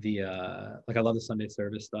the like I love the Sunday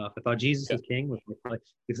service stuff. I thought Jesus Yeah. is King was like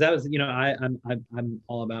because that was I'm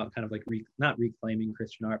all about kind of like not reclaiming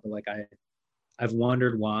Christian art, but like I've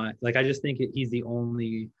wondered why. Like I just think he's the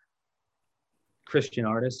only Christian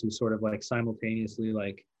artist who sort of like simultaneously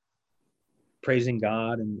like praising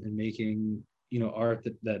God and making art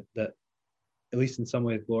that at least in some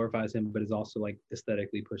ways glorifies him, but is also like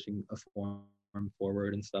aesthetically pushing a form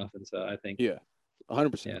forward and stuff. And so I think Yeah,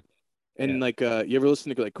 100%. yeah, And yeah. like, you ever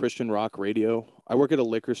listen to like Christian rock radio? I work at a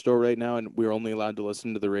liquor store right now, and we're only allowed to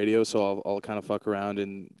listen to the radio. So I'll kind of fuck around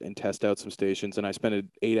and test out some stations. And I spent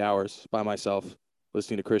 8 hours by myself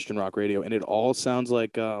listening to Christian rock radio, and it all sounds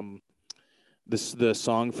like the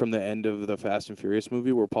song from the end of the Fast and Furious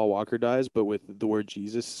movie where Paul Walker dies, but with the word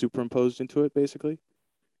Jesus superimposed into it, basically.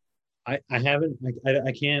 I haven't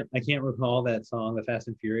I can't recall that song, the Fast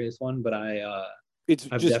and Furious one, but It's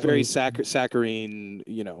I've just very definitely saccharine,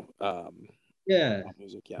 yeah. pop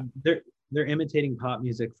music. Yeah. They're imitating pop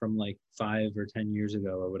music from like 5 or 10 years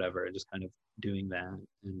ago or whatever, and just kind of doing that.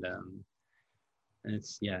 And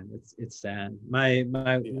it's yeah, it's sad. Yeah.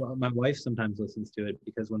 My wife sometimes listens to it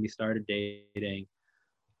because when we started dating,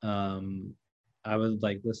 um, I would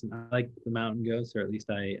like listen. I like the Mountain Goats, or at least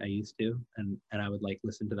I used to, and I would like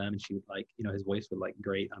listen to them, and she would like, his voice would like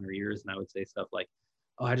grate on her ears, and I would say stuff like,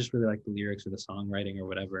 "Oh, I just really like the lyrics or the songwriting or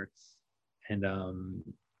whatever," and um,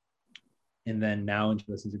 and then now when she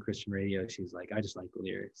listens to Christian radio, she's like, "I just like the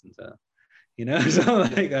lyrics," and so so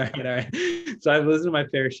I'm like, all right. So I've listened to my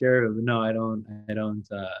fair share of it, but no, I don't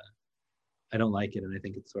like it, and I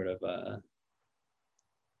think it's sort of I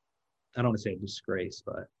don't want to say a disgrace,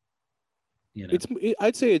 but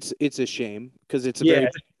I'd say it's a shame because yeah, it's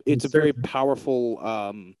a it's very certain powerful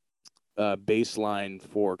baseline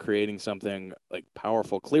for creating something like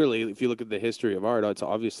powerful. Clearly, if you look at the history of art, it's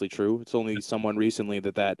obviously true. It's only someone recently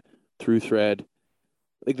that through thread,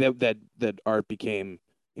 like that art became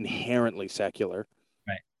inherently secular.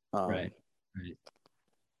 right, Um, right, right.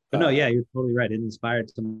 But no, uh, yeah, you're totally right. It inspired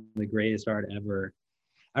some of the greatest art ever.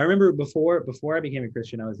 I remember before I became a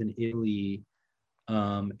Christian, I was in Italy,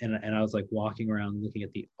 and I was like walking around looking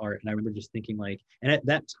at the art, and I remember just thinking like, and at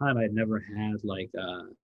that time I had never had like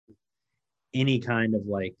any kind of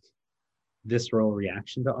like visceral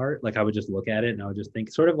reaction to art. Like I would just look at it and I would just think,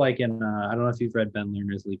 sort of like in I don't know if you've read Ben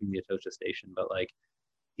Lerner's Leaving the Atocha Station, but like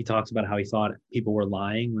he talks about how he thought people were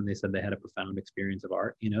lying when they said they had a profound experience of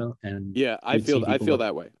art, and yeah, you'd see I people feel look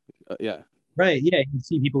that way. Yeah, right, yeah, you'd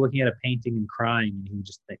see people looking at a painting and crying, and he would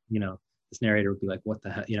just think, this narrator would be like, "What the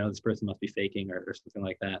hell?" This person must be faking or something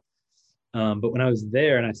like that. But when I was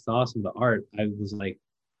there and I saw some of the art, I was like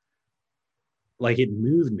it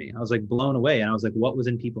moved me. I was like blown away, and I was like, what was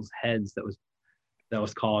in people's heads that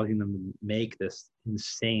was causing them to make this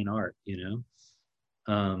insane art,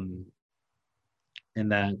 um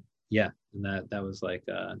and that yeah, and that was like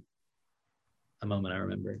a moment I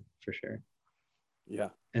remember for sure. yeah,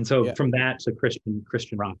 And so yeah, from that to Christian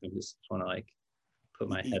rock, I just want to like put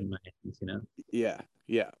my head in my hands. yeah,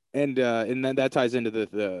 yeah, and then that ties into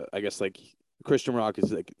the I guess like Christian rock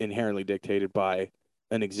is like inherently dictated by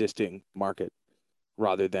an existing market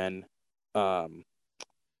rather than um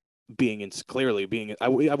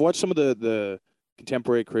I've watched some of the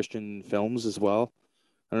contemporary Christian films as well.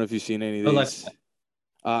 I don't know if you've seen any of Oh, like, these.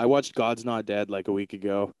 I watched God's Not Dead like a week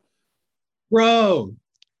ago. bro,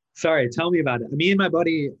 sorry, tell me about it. Me and my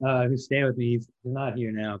buddy who's staying with me, he's not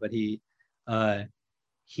here now, but uh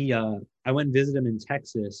he I went and visited him in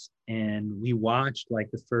Texas, and we watched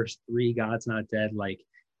like the first three God's Not Dead like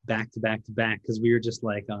back to back to back, because we were just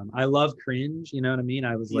like, I love cringe, you know what I mean?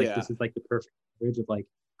 I was like, Yeah, this is like the perfect bridge of like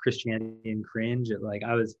Christianity and cringe. Like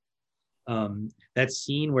I was that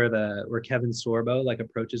scene where Kevin Sorbo like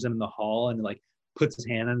approaches him in the hall and like puts his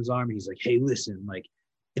hand on his arm, and he's like, "Hey, listen, like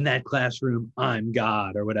in that classroom, I'm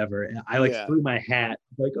God," or whatever. And I like yeah, threw my hat,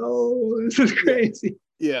 like, "Oh, this is yeah, crazy."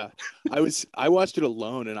 yeah. I watched it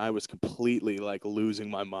alone and I was completely like losing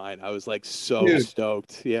my mind. I was like so Dude,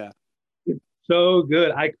 stoked. Yeah, so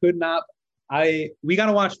good. I could not. We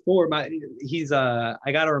gotta watch four. I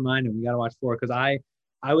gotta remind him we gotta watch four, because I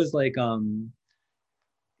was like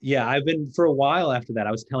yeah, I've been for a while after that.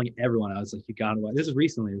 I was telling everyone, I was like, you gotta watch. This is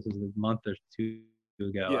recently. This was a month or two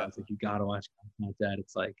ago. I yeah, was like, you gotta watch Not Dead.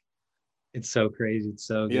 It's like it's so crazy. It's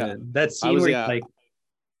so yeah. good. That I scene was where he's yeah. like,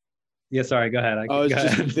 yeah, sorry, go ahead. I was Go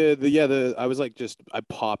just ahead. the I was like just I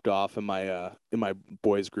popped off in my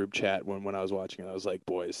boys group chat when I was watching it. I was like,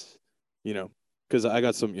 boys, you know, because I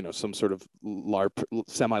got some some sort of LARP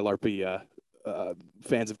semi LARPy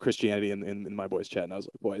fans of Christianity in my boys chat, and I was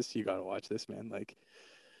like, boys, you gotta watch this, man. Like,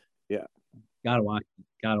 yeah, Gotta watch it.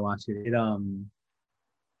 Gotta watch it.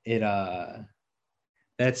 It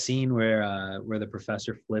that scene where the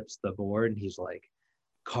professor flips the board and he's like,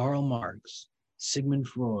 Karl Marx, Sigmund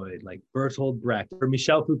Freud, like Bertolt Brecht, or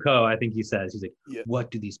Michel Foucault, I think he says. He's like, yeah, what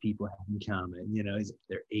do these people have in common? He's like,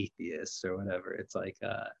 they're atheists or whatever. It's like,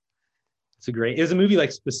 it was a movie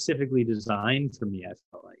like specifically designed for me, I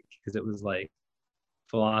felt like, because it was like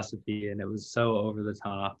philosophy and it was so over the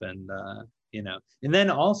top, and then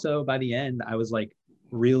also by the end, I was like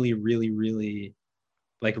really, really, really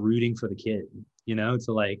like rooting for the kid,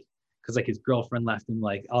 to like, because like his girlfriend left him,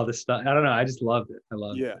 like all this stuff. I don't know. I just loved it. I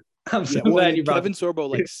loved yeah, it. I'm so yeah. Well, glad and you brought Kevin Sorbo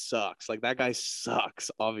like it. sucks. Like that guy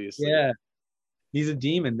sucks, obviously. Yeah, he's a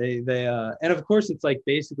demon. They and of course it's like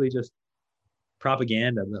basically just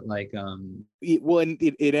propaganda, but like Well, and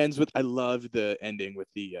it ends with, I love the ending with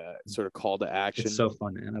the sort of call to action. it's so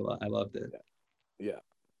fun, man. I loved it. Yeah.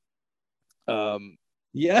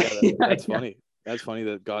 Yeah, That's funny. That's funny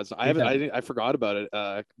that God's. I forgot about it.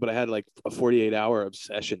 But I had like a 48-hour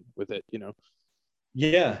obsession with it.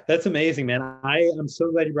 Yeah, that's amazing, man. I'm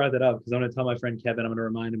so glad you brought that up because I'm gonna tell my friend Kevin. I'm gonna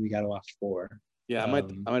remind him we got to watch 4. Yeah, I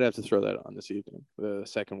might have to throw that on this evening. The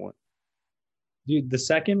second one. Dude, the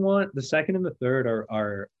second and the third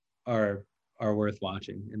are worth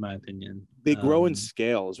watching, in my opinion. They grow in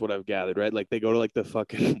scale, is what I've gathered, right? Like they go to like the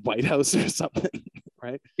fucking White House or something,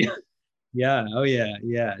 right? Yeah. Oh yeah.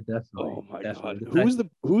 Yeah. Definitely. Oh my God.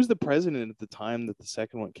 Who was the president at the time that the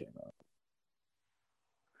second one came out?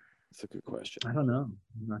 That's a good question. I don't know.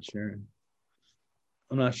 I'm not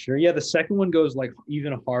sure. Yeah, the second one goes like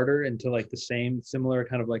even harder into like the similar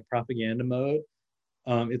kind of like propaganda mode.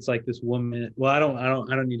 It's like this woman. Well, I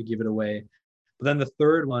don't need to give it away. But then the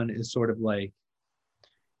third one is sort of like,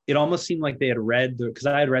 it almost seemed like they had read because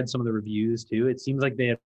I had read some of the reviews too. It seems like they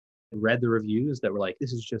had read the reviews that were like,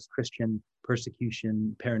 this is just Christian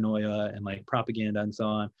persecution, paranoia, and like propaganda and so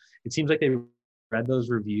on. It seems like they read those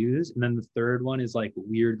reviews, and then the third one is like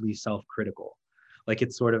weirdly self-critical. Like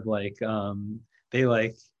it's sort of like they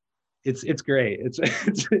like it's great. It's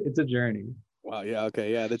a journey. Wow. Yeah.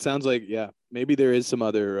 Okay. Yeah. That sounds like, yeah, maybe there is some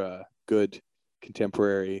other good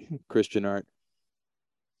contemporary Christian art.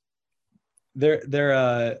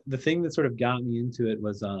 The thing that sort of got me into it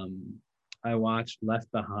was I watched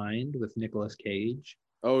Left Behind with Nicolas Cage.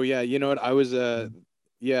 Oh yeah, you know what? I was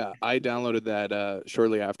yeah, I downloaded that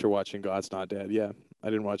shortly after watching God's Not Dead. Yeah, I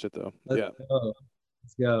didn't watch it though. Let's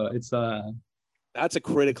go. It's that's a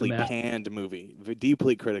critically panned movie,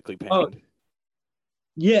 deeply critically panned. Oh,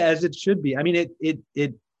 yeah, as it should be. I mean,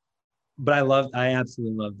 it. But I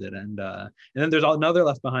absolutely loved it, and then there's another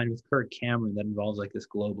Left Behind with Kirk Cameron that involves like this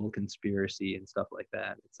global conspiracy and stuff like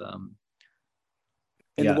that. It's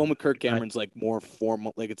And the one with Kirk Cameron's like more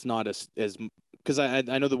formal, like it's not as because I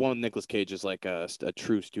know the one with Nicolas Cage is like a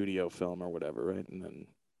true studio film or whatever, right? And then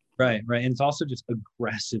right, and it's also just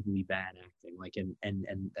aggressively bad acting, like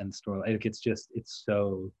and story, like it's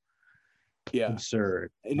so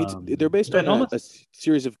absurd. And they're based on a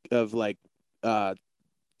series of like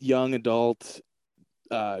young adult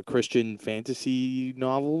Christian fantasy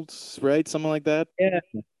novels, right? Something like that.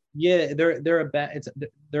 Yeah. They're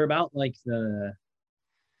about like the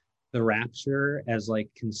rapture as like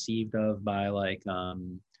conceived of by like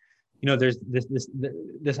there's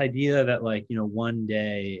this idea that like one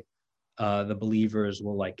day the believers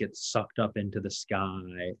will like get sucked up into the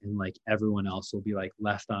sky and like everyone else will be like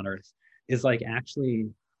left on earth. Is like actually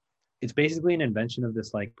it's basically an invention of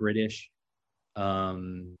this like British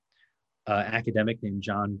academic named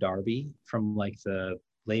John Darby from like the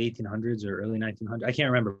late 1800s or early 1900s. I can't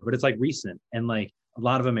remember, but it's like recent, and like a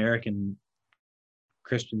lot of American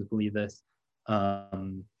Christians believe this.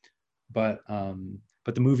 But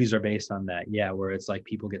the movies are based on that, where it's like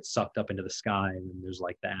people get sucked up into the sky and then there's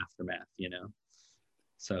like the aftermath,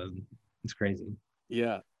 So it's crazy.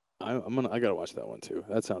 Yeah, I gotta watch that one too.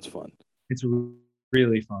 That sounds fun. It's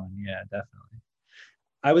really fun. Yeah, definitely.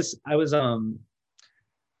 I was I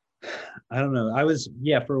don't know.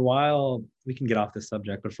 For a while, we can get off this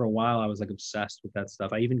subject, but for a while I was like obsessed with that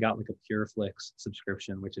stuff. I even got like a PureFlix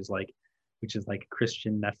subscription, which is like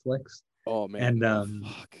Christian Netflix. Oh man. And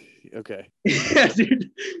fuck. Okay. Dude.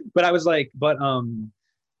 But I was like, but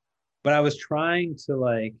I was trying to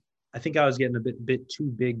like, I think I was getting a bit too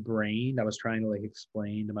big brained. I was trying to like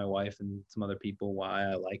explain to my wife and some other people why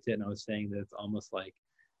I liked it. And I was saying that it's almost like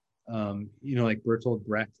like Bertolt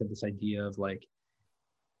Brecht had this idea of like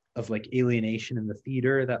alienation in the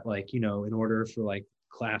theater, that like, in order for like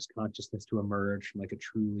class consciousness to emerge from like a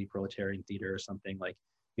truly proletarian theater or something, like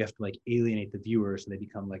you have to like alienate the viewer so they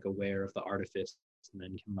become like aware of the artifice and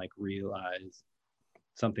then can like realize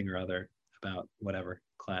something or other about whatever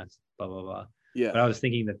class, blah, blah, blah. Yeah. But I was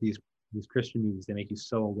thinking that these Christian movies, they make you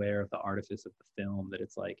so aware of the artifice of the film that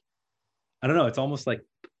it's like, I don't know, it's almost like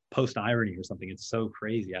post irony or something. It's so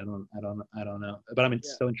crazy. I don't know. But I'm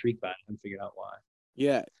so intrigued by it. I haven't figured out why.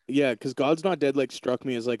 Yeah, because God's Not Dead like struck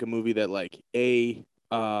me as like a movie that like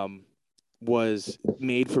was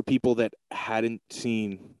made for people that hadn't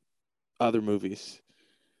seen other movies.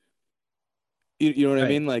 You know what I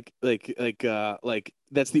mean? Like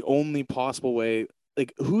that's the only possible way.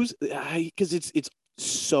 Like because it's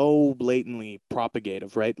so blatantly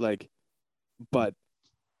propagative, right? Like, but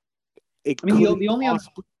it couldn't the only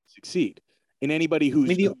possibly succeed in anybody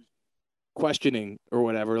who's questioning or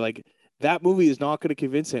whatever. Like that movie is not going to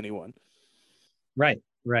convince anyone. Right.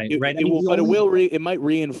 right, it, right. I it mean, will, the but only it might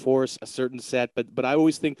reinforce a certain set. But I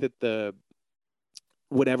always think that the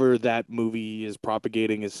whatever that movie is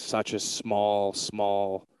propagating is such a small.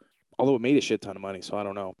 Although it made a shit ton of money, so I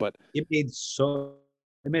don't know. But it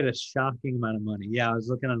made a shocking amount of money. Yeah, I was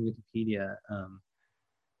looking on Wikipedia.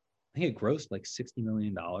 I think it grossed like $60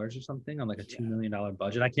 million or something on like a $2 million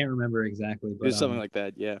budget. I can't remember exactly, it but was something like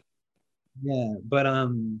that. Yeah. yeah, but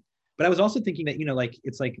I was also thinking that like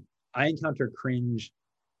it's like I encounter cringe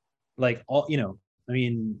like all I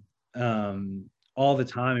mean all the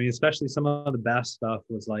time. I mean, especially some of the best stuff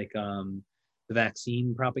was like the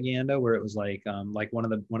vaccine propaganda where it was like one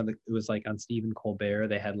of the it was like on Stephen Colbert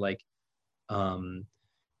they had like um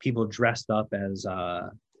people dressed up as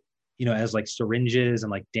as like syringes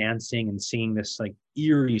and like dancing and singing this like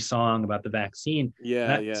eerie song about the vaccine. And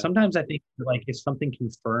Yeah, yeah. sometimes I think like if something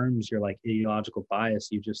confirms your like ideological bias,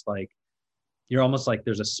 you just like you're almost like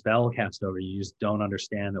there's a spell cast over you. You just don't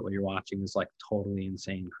understand that what you're watching is like totally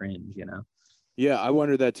insane cringe. Yeah, I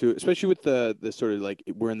wonder that too, especially with the sort of like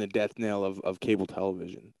we're in the death knell of cable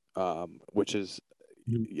television, which is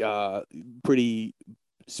uh pretty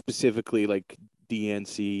specifically like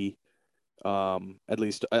DNC, at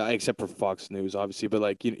least except for Fox News, obviously, but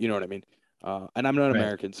like you know what I mean. And I'm not Right.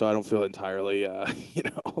 American, so I don't feel entirely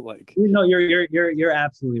like No, you're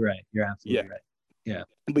absolutely right. You're yeah. absolutely right. Yeah.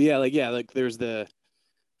 But yeah, like there's the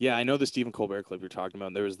yeah, I know the Stephen Colbert clip you're talking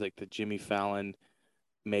about. There was like the Jimmy Fallon,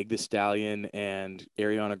 Meg the Stallion, and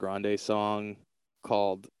Ariana Grande song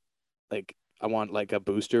called like I want like a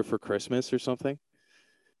booster for Christmas or something.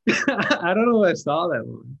 I don't know if I saw that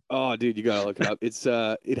one. Oh, dude, you gotta look it up. It's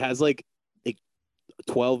it has like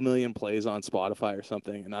 12 million plays on Spotify or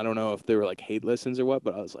something, and I don't know if they were like hate listens or what,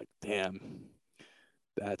 but I was like, damn,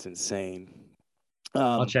 that's insane.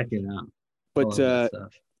 I'll Um, check it out. I but love that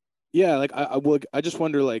stuff. yeah, like I just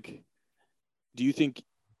wonder like, do you think?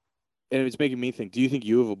 And it's making me think. Do you think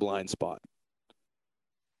you have a blind spot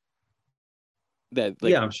that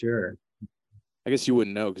like Yeah, I'm sure. I guess you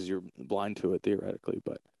wouldn't know because you're blind to it theoretically,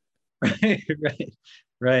 but Right, right,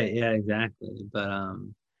 right. Yeah, exactly.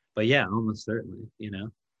 But yeah, almost certainly. yeah,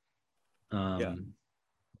 Um,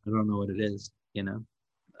 I don't know what it is.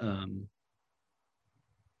 Um,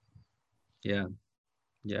 yeah,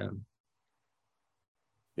 yeah.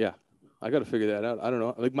 yeah, I got to figure that out. I don't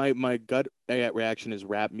know. Like my gut reaction is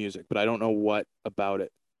rap music, but I don't know what about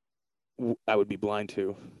it I would be blind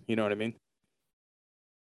to. You know what I mean?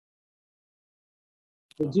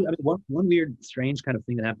 Well, dude, I mean, one weird, strange kind of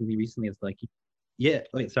thing that happened to me recently is like, yeah.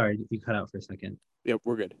 Wait, sorry, you cut out for a second. Yeah,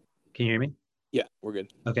 we're good. Can you hear me? Yeah, we're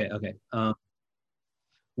good. Okay, okay.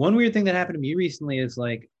 One weird thing that happened to me recently is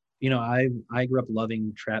like, I grew up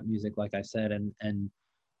loving trap music, like I said, and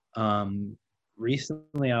um,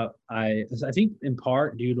 recently I think in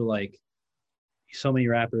part due to like so many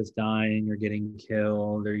rappers dying or getting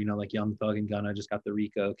killed, or like Young Thug and Gunna just got the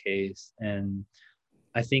Rico case, and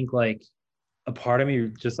I think like a part of me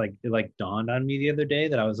just like it like dawned on me the other day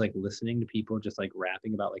that I was like listening to people just like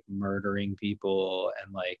rapping about like murdering people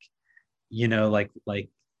and like like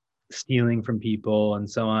stealing from people and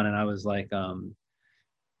so on, and I was like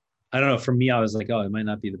I don't know, for me I was like, oh, it might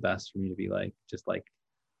not be the best for me to be like just like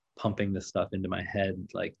pumping this stuff into my head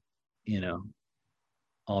like you know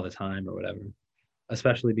all the time or whatever,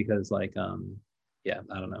 especially because like yeah,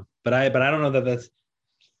 I don't know, but I don't know that that's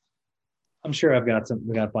I'm sure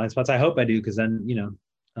we got blind spots. I hope I do, because then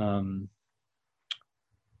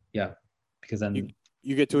yeah, because You then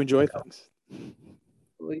you get to enjoy things.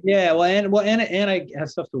 yeah, and I have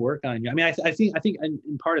stuff to work on. I mean, I think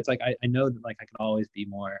in part it's like I know that like I can always be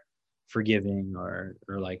more forgiving or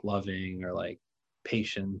like loving or like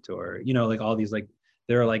patient, or like all these like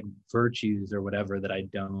there are like virtues or whatever that I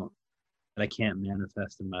can't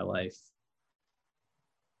manifest in my life,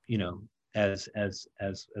 you know, as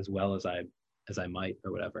well as I might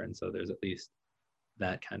or whatever. And so there's at least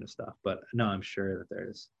that kind of stuff. But no, I'm sure that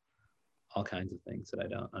there's all kinds of things that I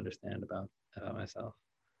don't understand about myself,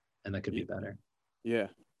 and that could be better. Yeah,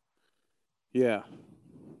 yeah,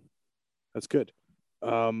 that's good.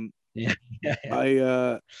 Um, Yeah, yeah, yeah.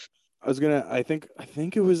 I I was gonna. I think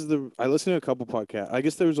it was the. I listened to a couple podcasts. I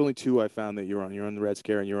guess there was only two I found that you're on. You're on the Red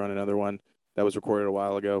Scare, and you're on another one that was recorded a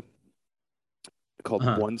while ago called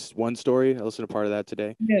Uh-huh. One Story. I listened to part of that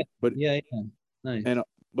today, Yeah, but yeah, yeah. Nice. and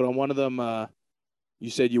but on one of them, you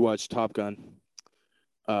said you watched Top Gun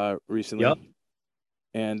Yep, recently,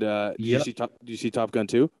 and yep. Did you see Top Gun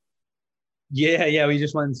 2? Yeah, yeah. We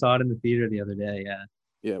just went and saw it in the theater the other day. Yeah.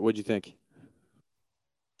 Yeah, what'd you think?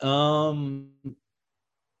 Um,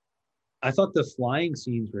 I thought the flying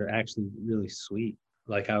scenes were actually really sweet.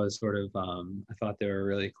 like I was sort of I thought they were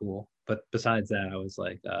really cool. But besides that, I was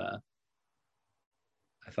like I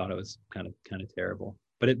thought it was kind of terrible.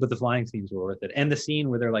 But the flying scenes were worth it. And the scene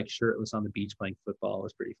where they're like shirtless on the beach playing football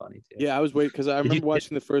was pretty funny too. Yeah, I was waiting because I Did you remember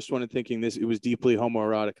watching the first one and thinking it was deeply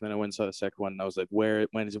homoerotic, and then I went and saw the second one and I was like, when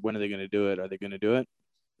are they going to do it? Are they going to do it?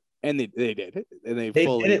 And they did it, and they They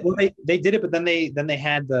fully did it. Well, they did it, but then they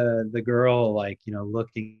had the girl like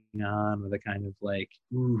looking on with a kind of like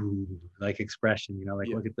ooh like expression, like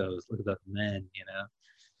yeah, look at those men,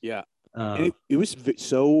 yeah, and Um, it was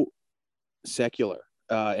so secular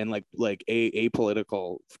and like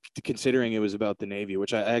apolitical, considering it was about the Navy,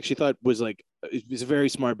 which I actually thought was like it was a very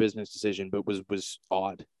smart business decision, but was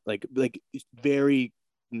odd, like very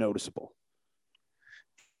noticeable.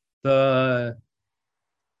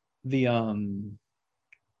 the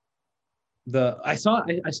the I saw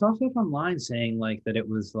stuff online saying like that it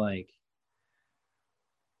was like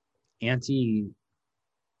anti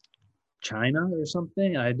China or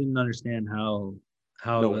something. I didn't understand how it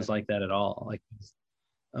No way. was like that at all. Like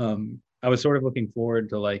I was sort of looking forward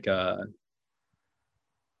to like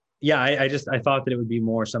yeah, I thought that it would be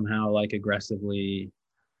more somehow like aggressively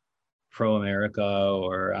pro America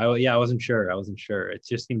or I wasn't sure. I wasn't sure. It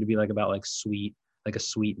just seemed to be like about like a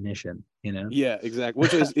sweet mission. Yeah, exactly.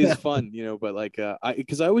 Which is fun, but like I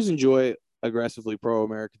because I always enjoy aggressively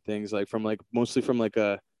pro-American things, like from like mostly from like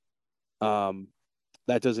a um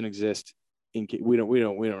that doesn't exist we don't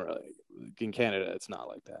really in Canada. It's not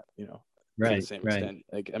like that, to the Right, same right. extent.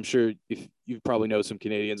 Like I'm sure if you probably know some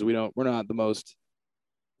Canadians, we're not the most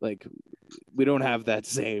like we don't have that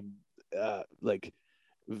same like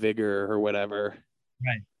vigor or whatever.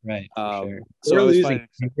 Right, right, for sure. So I We're was losing.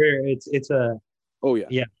 finding It's a oh yeah.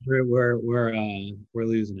 yeah. We're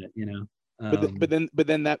losing it. But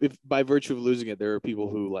then that if by virtue of losing it, there are people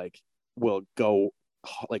who like will go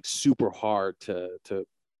like super hard to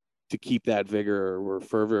keep that vigor or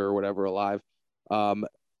fervor or whatever alive. Um,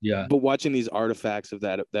 Yeah. but watching these artifacts of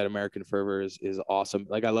that American fervor is awesome.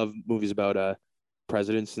 Like I love movies about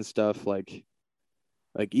presidents and stuff. Like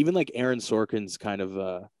even like Aaron Sorkin's kind of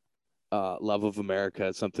love of America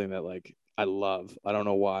is something that like I love. I don't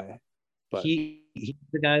know why, but He's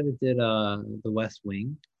the guy that did the West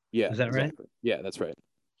Wing. yeah, Is that right? exactly. Yeah, that's right.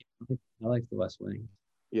 I like the West Wing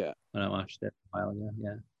Yeah, when I watched it a while ago.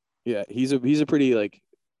 Yeah. yeah. He's a pretty like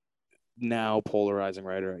now polarizing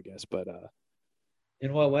writer, I guess. But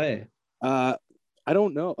In what way? uh, I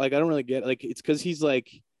don't know. Like I don't really get like it's because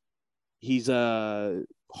he's a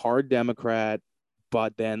hard Democrat,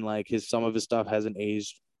 but then like some of his stuff hasn't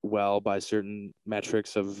aged well by certain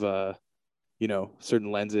metrics of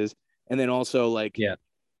certain lenses, and then also like Yeah.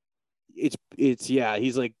 it's yeah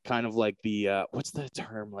he's like kind of like the what's the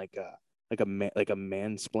term like a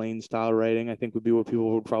mansplain style writing, I think would be what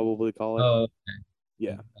people would probably call it. Oh,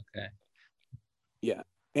 Yeah, okay. Okay. yeah,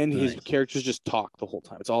 and his Nice. characters just talk the whole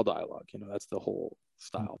time. It's all dialogue, that's the whole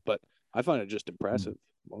style. But I find it just impressive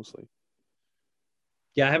mostly.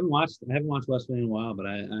 Yeah, I haven't watched West Wing in a while, but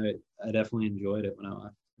I definitely enjoyed it when I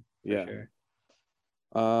watched it, for Yeah. sure.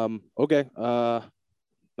 Okay.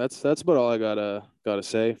 That's about all I gotta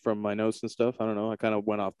say from my notes and stuff. I don't know. I kind of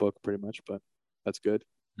went off book pretty much, but that's good.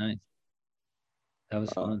 Nice. That was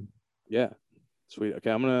Uh, fun. yeah. Sweet.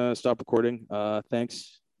 Okay, I'm gonna stop recording.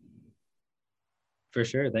 Thanks. For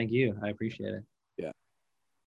sure. Thank you. I appreciate it. Yeah.